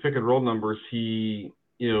look at his pick and roll numbers. He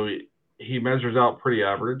measures out pretty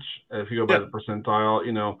average if you go by the percentile.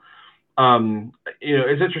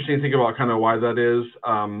 It's interesting to think about kind of why that is.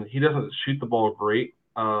 He doesn't shoot the ball great.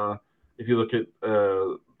 If you look at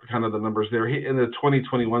kind of the numbers there, in the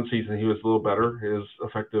 2021 season, he was a little better. His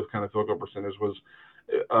effective kind of field goal percentage was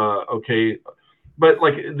okay. But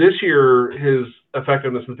like this year, his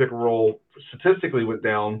effectiveness in the pick and roll statistically went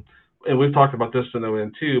down. And we've talked about this to no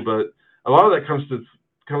end too, but a lot of that comes to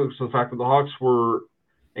the fact that the Hawks were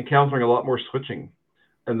encountering a lot more switching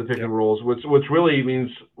in the pick and rolls, which really means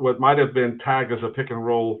what might have been tagged as a pick and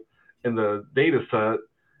roll in the data set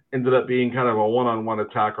ended up being kind of a one-on-one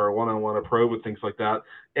attack or a one-on-one approach with things like that.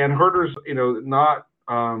 And Huerter's, not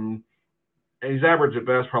he's average at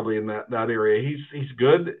best probably in that area. He's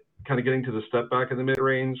good kind of getting to the step back in the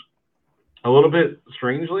mid-range. A little bit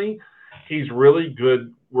strangely, he's really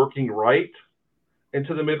good working right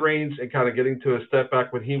into the mid-range and kind of getting to a step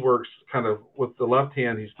back. When he works kind of with the left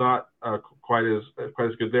hand, he's not quite as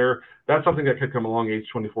good there. That's something that could come along age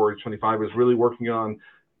 24, age 25, is really working on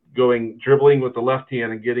dribbling with the left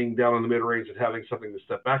hand and getting down in the mid-range and having something to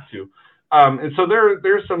step back to. And so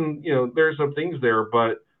there's some things there,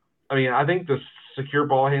 but I mean, I think the secure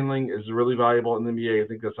ball handling is really valuable in the NBA. I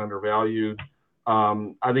think that's undervalued.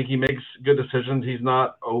 I think he makes good decisions. He's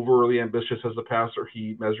not overly ambitious as a passer.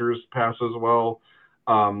 He measures passes well,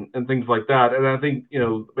 and things like that. And I think,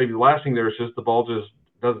 maybe the last thing there is just the ball just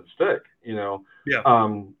doesn't stick, Yeah.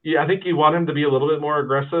 I think you want him to be a little bit more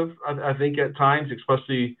aggressive. I think at times,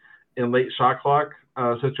 especially in late shot clock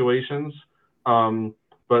situations.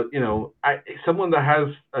 But someone that has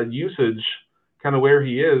a usage kind of where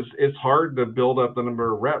he is, it's hard to build up the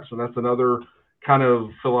number of reps, and that's another kind of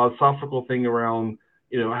philosophical thing around,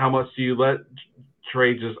 how much do you let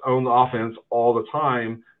Trey just own the offense all the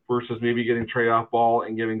time versus maybe getting Trey off ball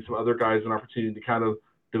and giving some other guys an opportunity to kind of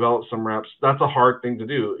develop some reps. That's a hard thing to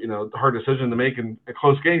do, a hard decision to make in a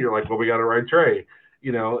close game. You're like, well, we got to ride Trey,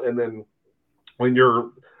 and then when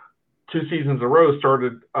you're 2 seasons in a row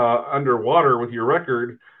started underwater with your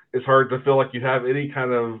record, it's hard to feel like you have any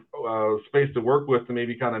kind of space to work with to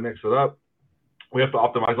maybe kind of mix it up. We have to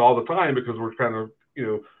optimize all the time because we're kind of,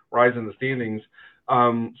 rising the standings.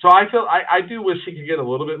 So I feel I do wish he could get a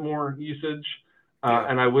little bit more usage.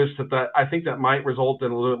 And I wish I think that might result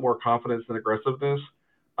in a little bit more confidence and aggressiveness.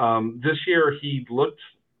 This year he looked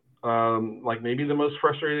like maybe the most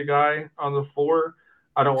frustrated guy on the floor.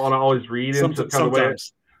 I don't want to always read into kind of way.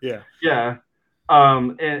 Yeah.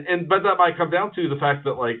 But that might come down to the fact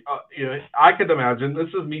that, like, I could imagine, this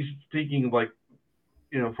is me speaking, like,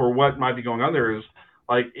 for what might be going on there, is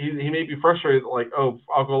like he may be frustrated, like, oh,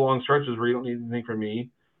 I'll go long stretches where you don't need anything from me,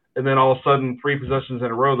 and then all of a sudden 3 possessions in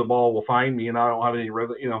a row the ball will find me and I don't have any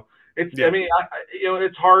rhythm. It's I mean,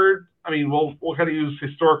 it's hard. I mean, we'll kind of use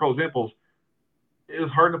historical examples. It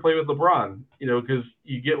was hard to play with LeBron, because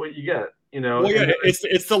you get what you get. Well, yeah,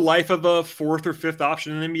 it's the life of a 4th or 5th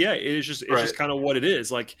option in the NBA. It's just kind of what it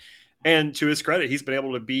is. Like, and to his credit, he's been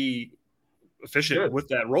able to be efficient with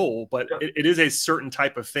that role, but it is a certain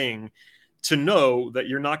type of thing to know that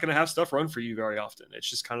you're not going to have stuff run for you very often. It's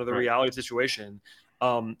just kind of the reality of the situation.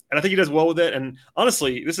 And I think he does well with it. And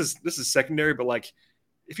honestly, this is secondary, but like,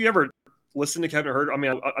 if you ever listen to Kevin Huerter, I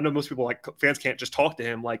mean, I know most people, like, fans can't just talk to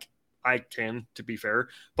him like I can, to be fair,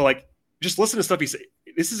 but like, just listen to stuff he says.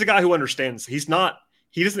 This is a guy who understands. He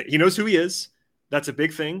knows who he is. That's a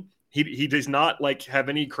big thing. He does not, like, have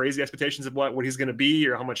any crazy expectations of what he's going to be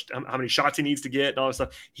or how many shots he needs to get and all that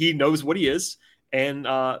stuff. He knows what he is, and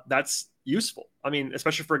that's useful. I mean,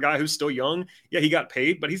 especially for a guy who's still young. Yeah, he got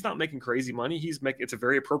paid, but he's not making crazy money. It's a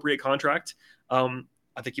very appropriate contract. I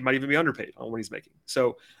think he might even be underpaid on what he's making.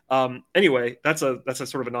 So anyway, that's a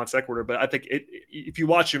sort of a non sequitur, but I think if you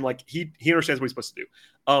watch him, like, he understands what he's supposed to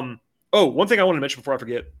do. One thing I want to mention before I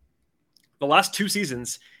forget, the last 2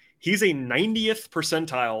 seasons, he's a 90th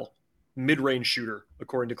percentile mid-range shooter,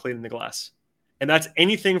 according to Cleaning the Glass. And that's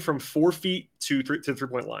anything from 4 feet to the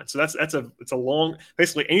 3-point line. So it's a long,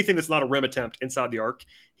 basically anything that's not a rim attempt inside the arc,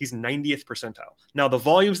 he's 90th percentile. Now, the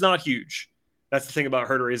volume's not huge. That's the thing about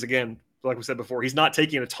Huerter is, again, like we said before, he's not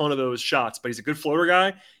taking a ton of those shots, but he's a good floater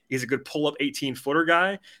guy. He's a good pull-up 18-footer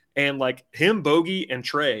guy. And like him, Bogey, and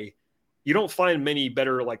Trey, you don't find many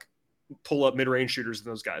better, like, pull-up mid-range shooters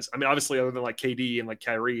than those guys. I mean, obviously, other than like KD and like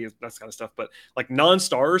Kyrie, that kind of stuff, but like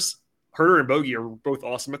non-stars, Huerter and Bogey are both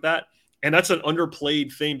awesome at that. And that's an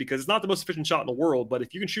underplayed thing because it's not the most efficient shot in the world, but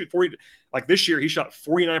if you can shoot 40, like this year, he shot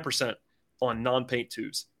 49% on non-paint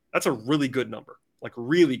twos. That's a really good number, like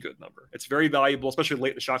really good number. It's very valuable, especially late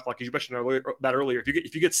in the shot clock. As you mentioned earlier,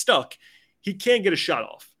 if you get stuck, he can get a shot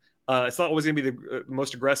off. It's not always going to be the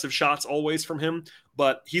most aggressive shots always from him,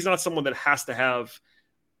 but he's not someone that has to have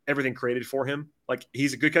everything created for him. Like,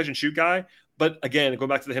 he's a good catch and shoot guy, but again, going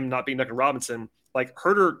back to him not being Duncan Robinson, like,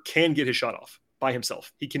 Huerter can get his shot off by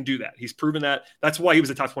himself. He can do that. He's proven that. That's why he was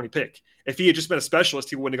a top 20 pick. If he had just been a specialist,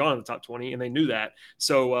 he wouldn't have gone in the top 20, and they knew that.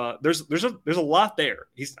 So there's a lot there.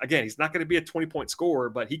 He's not going to be a 20-point scorer,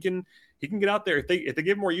 but he can get out there. If they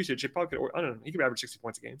give him more usage, he probably could. I don't know. He could average 60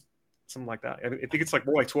 points a game, something like that. I think it's like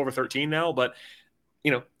more like 12 or 13 now, but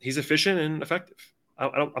he's efficient and effective.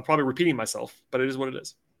 I'm probably repeating myself, but it is what it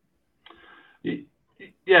is.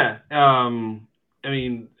 Yeah. I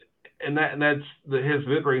mean, and that's his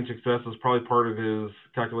mid-range success is probably part of his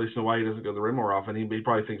calculation of why he doesn't go to the rim more often. He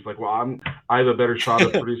probably thinks like, well, I have a better shot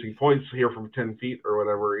at producing points here from 10 feet or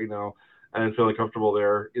whatever, and feeling comfortable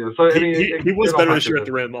there. So I mean, he was better this year at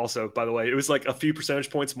the rim. Also, by the way, it was like a few percentage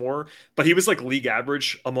points more, but he was like league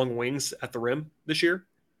average among wings at the rim this year,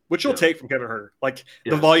 which you'll take from Kevin Huerter. Like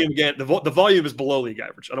the volume again, the volume is below league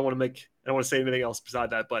average. I don't want to say anything else beside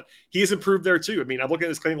that, but he has improved there too. I mean, I'm looking at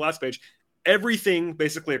his cleaning last page. Everything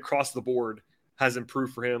basically across the board has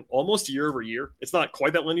improved for him almost year over year. It's not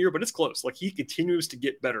quite that linear, but it's close. Like, he continues to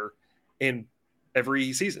get better in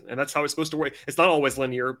every season. And that's how it's supposed to work. It's not always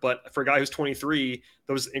linear, but for a guy who's 23,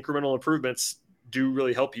 those incremental improvements do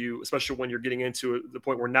really help you, especially when you're getting into the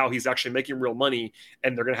point where now he's actually making real money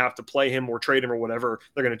and they're going to have to play him or trade him or whatever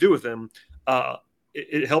they're going to do with him.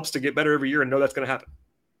 It helps to get better every year and know that's going to happen.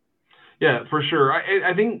 Yeah, for sure.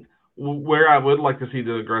 I think where I would like to see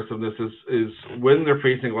the aggressiveness is when they're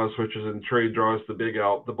facing a lot of switches and Trey draws the big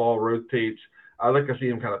out, the ball rotates. I like to see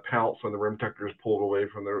him kind of pounce when the rim protector is pulled away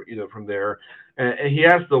from from there. And he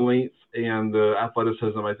has the length and the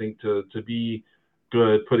athleticism, I think, to be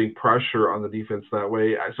good, putting pressure on the defense that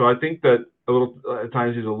way. So I think that at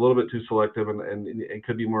times he's a little bit too selective and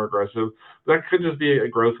could be more aggressive. That could just be a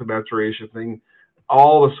growth and maturation thing.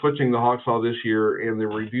 All the switching the Hawks saw this year and the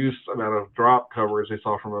reduced amount of drop coverage they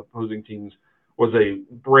saw from opposing teams was a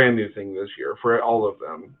brand new thing this year for all of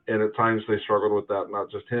them. And at times they struggled with that, not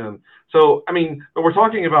just him. So, I mean, but we're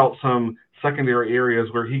talking about some secondary areas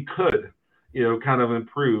where he could, kind of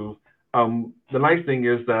improve. The nice thing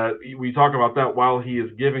is that we talk about that while he is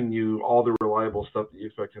giving you all the reliable stuff that you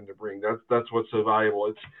expect him to bring. That's what's so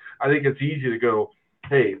valuable. I think it's easy to go,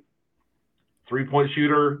 hey, 3-point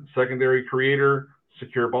shooter, secondary creator,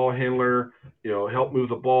 secure ball handler, help move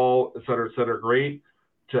the ball, et cetera, great.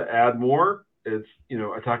 To add more, it's,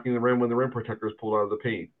 attacking the rim when the rim protector is pulled out of the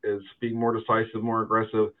paint. It's being more decisive, more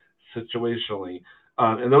aggressive situationally,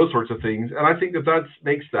 and those sorts of things. And I think that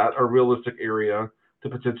makes that a realistic area to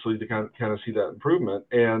potentially to kind of see that improvement.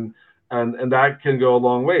 And that can go a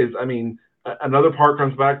long ways. I mean, another part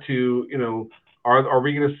comes back to, are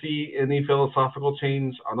we going to see any philosophical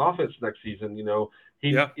change on offense next season? When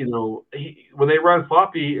they run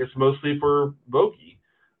floppy, it's mostly for Bogey.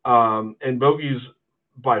 And Bogey's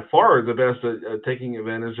by far the best at taking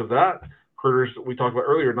advantage of that. Huerter's, we talked about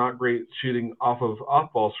earlier, not great shooting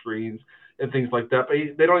off-ball screens and things like that.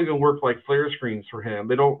 But they don't even work like flare screens for him.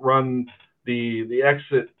 They don't run the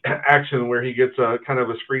exit action where he gets a kind of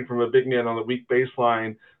a screen from a big man on the weak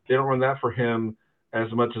baseline. They don't run that for him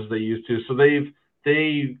as much as they used to. So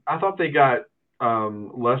I thought they got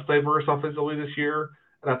less diverse offensively this year.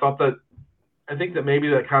 And I think that maybe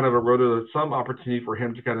that kind of eroded some opportunity for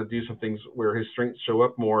him to kind of do some things where his strengths show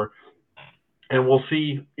up more. And we'll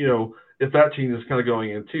see, if that change is kind of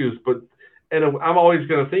going in too. And I'm always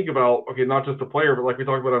going to think about, okay, not just the player, but like we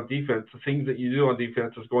talked about on defense, the things that you do on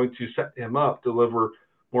defense is going to set him up, deliver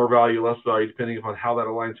more value, less value, depending upon how that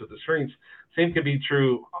aligns with the strengths. Same can be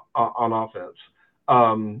true on offense.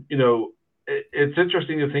 It's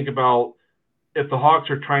interesting to think about if the Hawks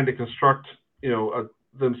are trying to construct,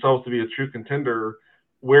 themselves to be a true contender,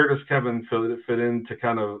 where does Kevin fit into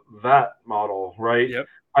kind of that model, right? Yep.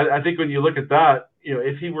 I think when you look at that,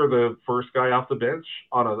 if he were the first guy off the bench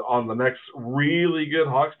on the next really good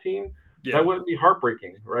Hawks team, that wouldn't be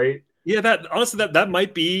heartbreaking, right? Yeah, that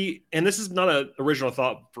might be, and this is not an original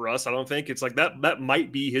thought for us. I don't think it's like that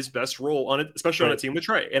might be his best role on it, especially on a team with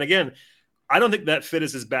Trey. And again, I don't think that fit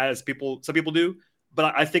is as bad as some people do.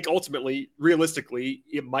 But I think ultimately, realistically,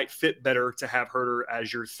 it might fit better to have Huerter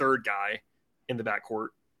as your third guy in the backcourt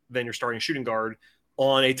than your starting shooting guard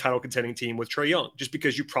on a title contending team with Trae Young, just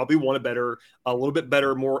because you probably want a little bit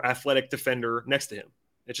better, more athletic defender next to him.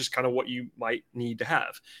 It's just kind of what you might need to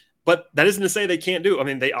have. But that isn't to say they can't do. I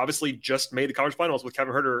mean, they obviously just made the college finals with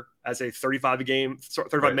Kevin Huerter as a 35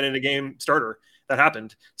 minute a game starter. That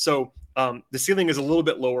happened. So the ceiling is a little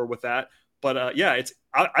bit lower with that. But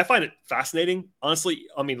I find it fascinating. Honestly,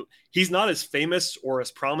 I mean, he's not as famous or as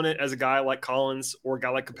prominent as a guy like Collins or a guy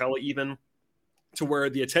like Capella, even to where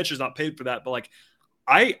the attention is not paid for that. But like,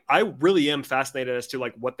 I really am fascinated as to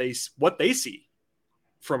like what they see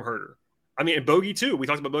from Huerter. I mean, and Bogey too. We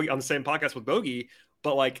talked about Bogey on the same podcast with Bogey,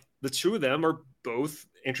 but like the two of them are both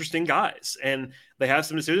interesting guys and they have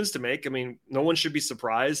some decisions to make. I mean, no one should be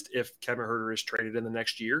surprised if Kevin Huerter is traded in the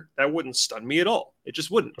next year. That wouldn't stun me at all. It just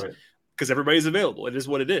wouldn't. Right. Because everybody's available. It is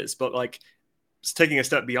what it is. But like taking a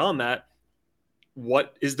step beyond that,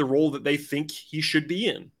 what is the role that they think he should be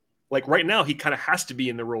in? Like right now, he kind of has to be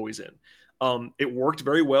in the role he's in. It worked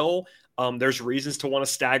very well. There's reasons to want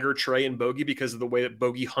to stagger Trey and Bogey because of the way that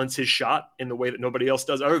Bogey hunts his shot in the way that nobody else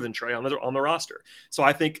does other than Trey on the roster. So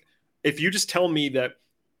I think if you just tell me that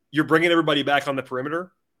you're bringing everybody back on the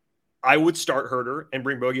perimeter, I would start Huerter and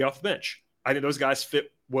bring Bogey off the bench. I think those guys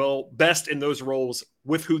fit best in those roles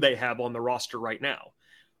with who they have on the roster right now.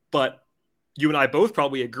 But you and I both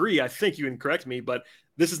probably agree, I think you can correct me, but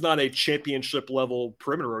this is not a championship level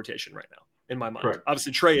perimeter rotation right now in my mind. Correct.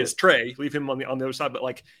 Obviously Trey is Trey, leave him on the other side, but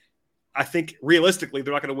like I think realistically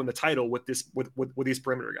they're not going to win the title with these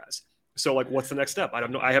perimeter guys. So like, what's the next step?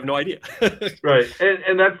 I have no idea. Right.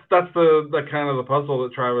 And that's the kind of the puzzle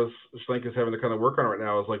that Travis Schlenk is having to kind of work on right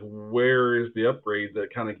now, is like, where is the upgrade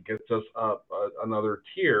that kind of gets us up another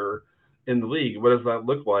tier in the league? What does that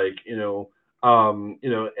look like? And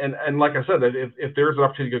like I said, if there's an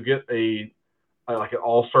opportunity to go get like an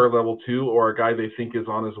all-star level 2, or a guy they think is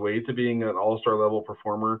on his way to being an all-star level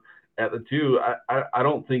performer at the 2, I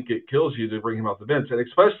don't think it kills you to bring him off the bench. And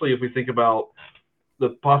especially if we think about the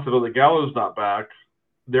possibility that Gallo's not back,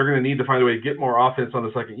 they're going to need to find a way to get more offense on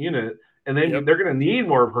the second unit. And then they're going to need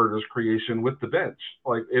more of Huerter's creation with the bench.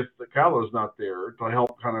 Like, if the Gallo's not there to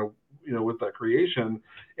help kind of, with that creation.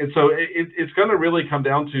 And so it's going to really come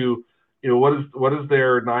down to, what is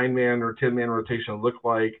their 9-man or 10-man rotation look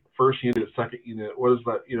like? First unit, second unit. What is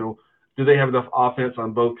that? Do they have enough offense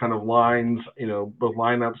on both kind of lines? Both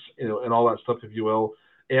lineups. And all that stuff, if you will.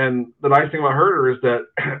 And the nice thing about Huerter is that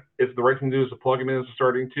if the right thing to do is to plug him in as a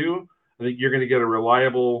starting 2, I think you're going to get a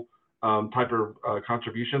reliable type of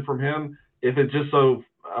contribution from him. If it just so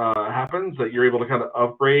happens that you're able to kind of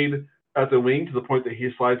upgrade at the wing to the point that he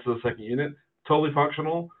slides to the second unit, totally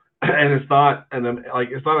functional. And it's not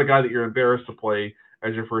a guy that you're embarrassed to play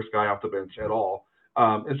as your first guy off the bench at all.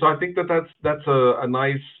 And so I think that's a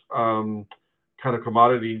nice kind of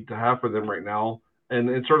commodity to have for them right now. And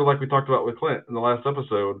it's sort of like we talked about with Clint in the last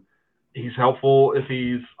episode. He's helpful if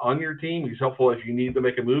he's on your team. He's helpful if you need to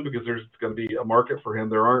make a move, because there's going to be a market for him.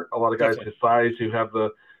 There aren't a lot of guys his size who have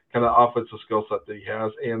the kind of offensive skill set that he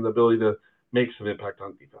has and the ability to make some impact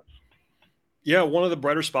on defense. Yeah, one of the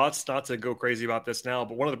brighter spots, not to go crazy about this now,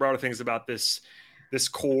 but one of the broader things about this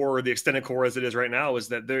core, the extended core as it is right now, is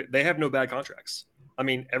that they have no bad contracts. I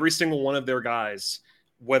mean, every single one of their guys,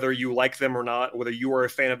 whether you like them or not, whether you are a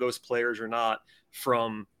fan of those players or not,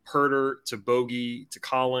 from Huerter to Bogey to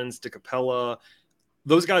Collins to Capella,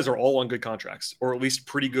 those guys are all on good contracts, or at least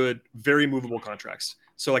pretty good, very movable contracts.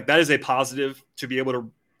 So like, that is a positive to be able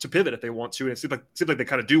to pivot if they want to. And it seems like they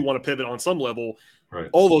kind of do want to pivot on some level. Right.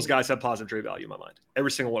 All those guys have positive trade value in my mind.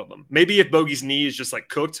 Every single one of them. Maybe if Bogey's knee is just like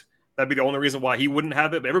cooked, that'd be the only reason why he wouldn't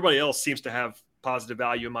have it. But everybody else seems to have positive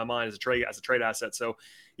value in my mind as a trade asset. So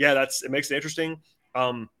yeah, it makes it interesting.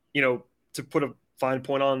 To put a fine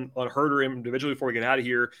point on Huerter individually before we get out of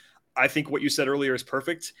here, I think what you said earlier is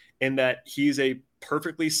perfect, in that he's a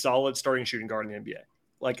perfectly solid starting shooting guard in the NBA.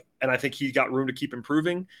 And I think he's got room to keep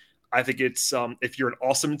improving. I think it's if you're an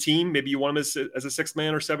awesome team, maybe you want him as a 6th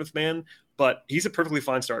man or 7th man, but he's a perfectly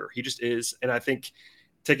fine starter. He just is. And I think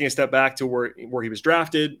taking a step back to where he was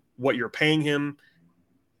drafted, what you're paying him,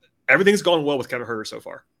 everything's gone well with Kevin Huerter so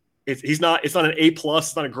far. It's not an A+,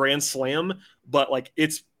 it's not a grand slam, but like,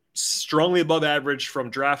 it's strongly above average from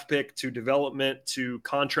draft pick to development to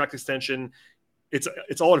contract extension. It's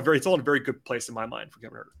all in a very good place in my mind for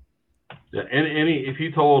Kevin Huerter. Yeah, if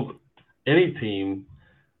you told any team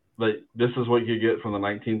that this is what you get from the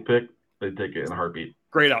 19th pick, they'd take it in a heartbeat.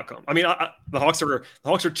 Great outcome. I mean, the Hawks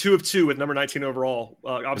are 2 of 2 with number 19 overall.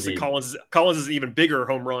 Obviously, Indeed. Collins is an even bigger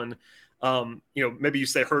home run. Maybe you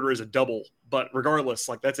say Huerter is a double, but regardless,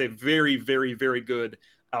 like, that's a very, very, very good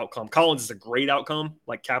outcome. Collins is a great outcome,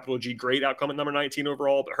 like capital G, great outcome at number 19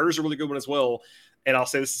 overall, but Huerter's a really good one as well. And I'll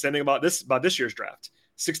say the same thing about this year's draft.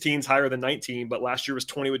 16 is higher than 19, but last year was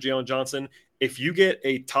 20 with Jalen Johnson. If you get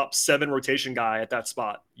a top 7 rotation guy at that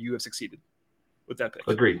spot, you have succeeded with that pick.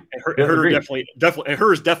 Agreed. And Huerter definitely, and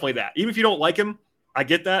Huerter's definitely that. Even if you don't like him, I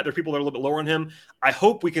get that. There are people that are a little bit lower on him. I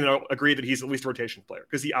hope we can agree that he's at least a rotation player,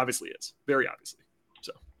 because he obviously is, very obviously.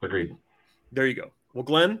 So Agreed. There you go. Well,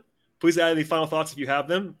 Glenn, please add any final thoughts if you have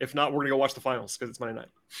them. If not, we're going to go watch the finals because it's Monday night.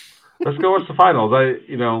 Let's go watch the finals.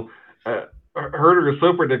 Huerter is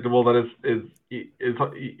so predictable that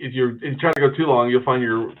if you're trying to go too long, you'll find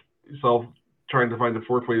yourself trying to find the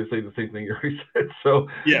fourth way to say the same thing you already said. So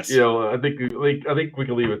yes, I think we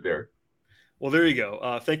can leave it there. Well, there you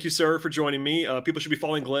go. Thank you, sir, for joining me. People should be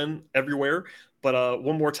following Glenn everywhere. But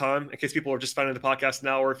one more time, in case people are just finding the podcast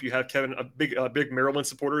now, or if you have Kevin, big Maryland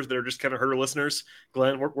supporters that are just Kevin Huerter listeners,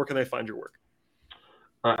 Glenn, where can they find your work?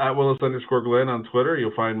 At Willis_Glenn on Twitter.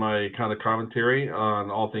 You'll find my kind of commentary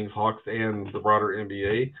on all things Hawks and the broader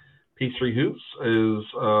NBA. Peachtree Hoops is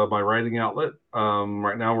my writing outlet.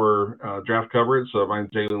 Right now we're draft coverage. So my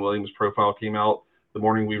Jalen Williams profile came out the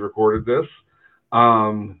morning we recorded this.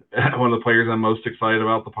 One of the players I'm most excited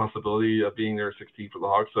about the possibility of being there 16 for the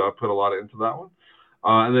Hawks. So I put a lot into that one.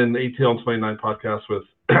 And then ATL and 29 podcast with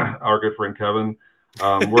our good friend Kevin.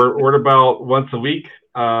 We're at about once a week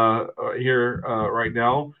here right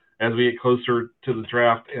now. As we get closer to the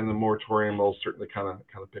draft and the moratorium, will certainly kind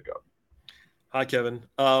of pick up. Hi, Kevin.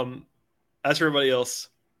 As for everybody else,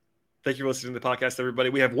 thank you for listening to the podcast, everybody.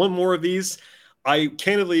 We have one more of these I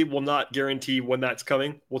candidly will not guarantee when that's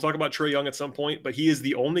coming. We'll talk about Trae Young at some point, but he is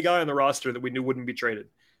the only guy on the roster that we knew wouldn't be traded.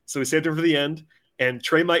 So we saved him for the end. And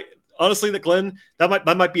Trae might, honestly, Glenn,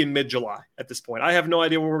 that might be in mid-July at this point. I have no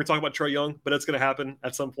idea when we're going to talk about Trae Young, but it's going to happen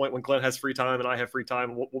at some point when Glenn has free time and I have free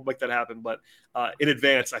time. We'll make that happen. But in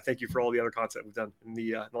advance, I thank you for all the other content we've done in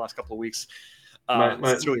the last couple of weeks. My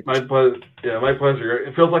pleasure.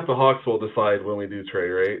 It feels like the Hawks will decide when we do trade,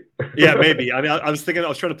 right? Yeah, maybe. I mean, I was trying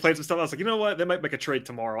to plan some stuff. I was like, you know what? They might make a trade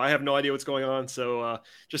tomorrow. I have no idea what's going on. So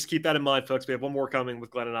just keep that in mind, folks. We have one more coming with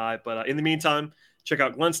Glenn and I. But in the meantime, check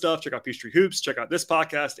out Glenn stuff. Check out Peachtree Hoops. Check out this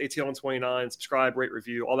podcast, ATL 129. Subscribe, rate,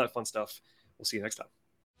 review, all that fun stuff. We'll see you next time.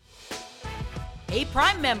 Hey,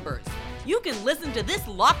 Prime members, you can listen to this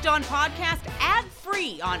Locked On podcast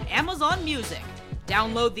ad-free on Amazon Music.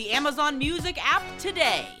 Download the Amazon Music app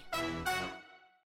today.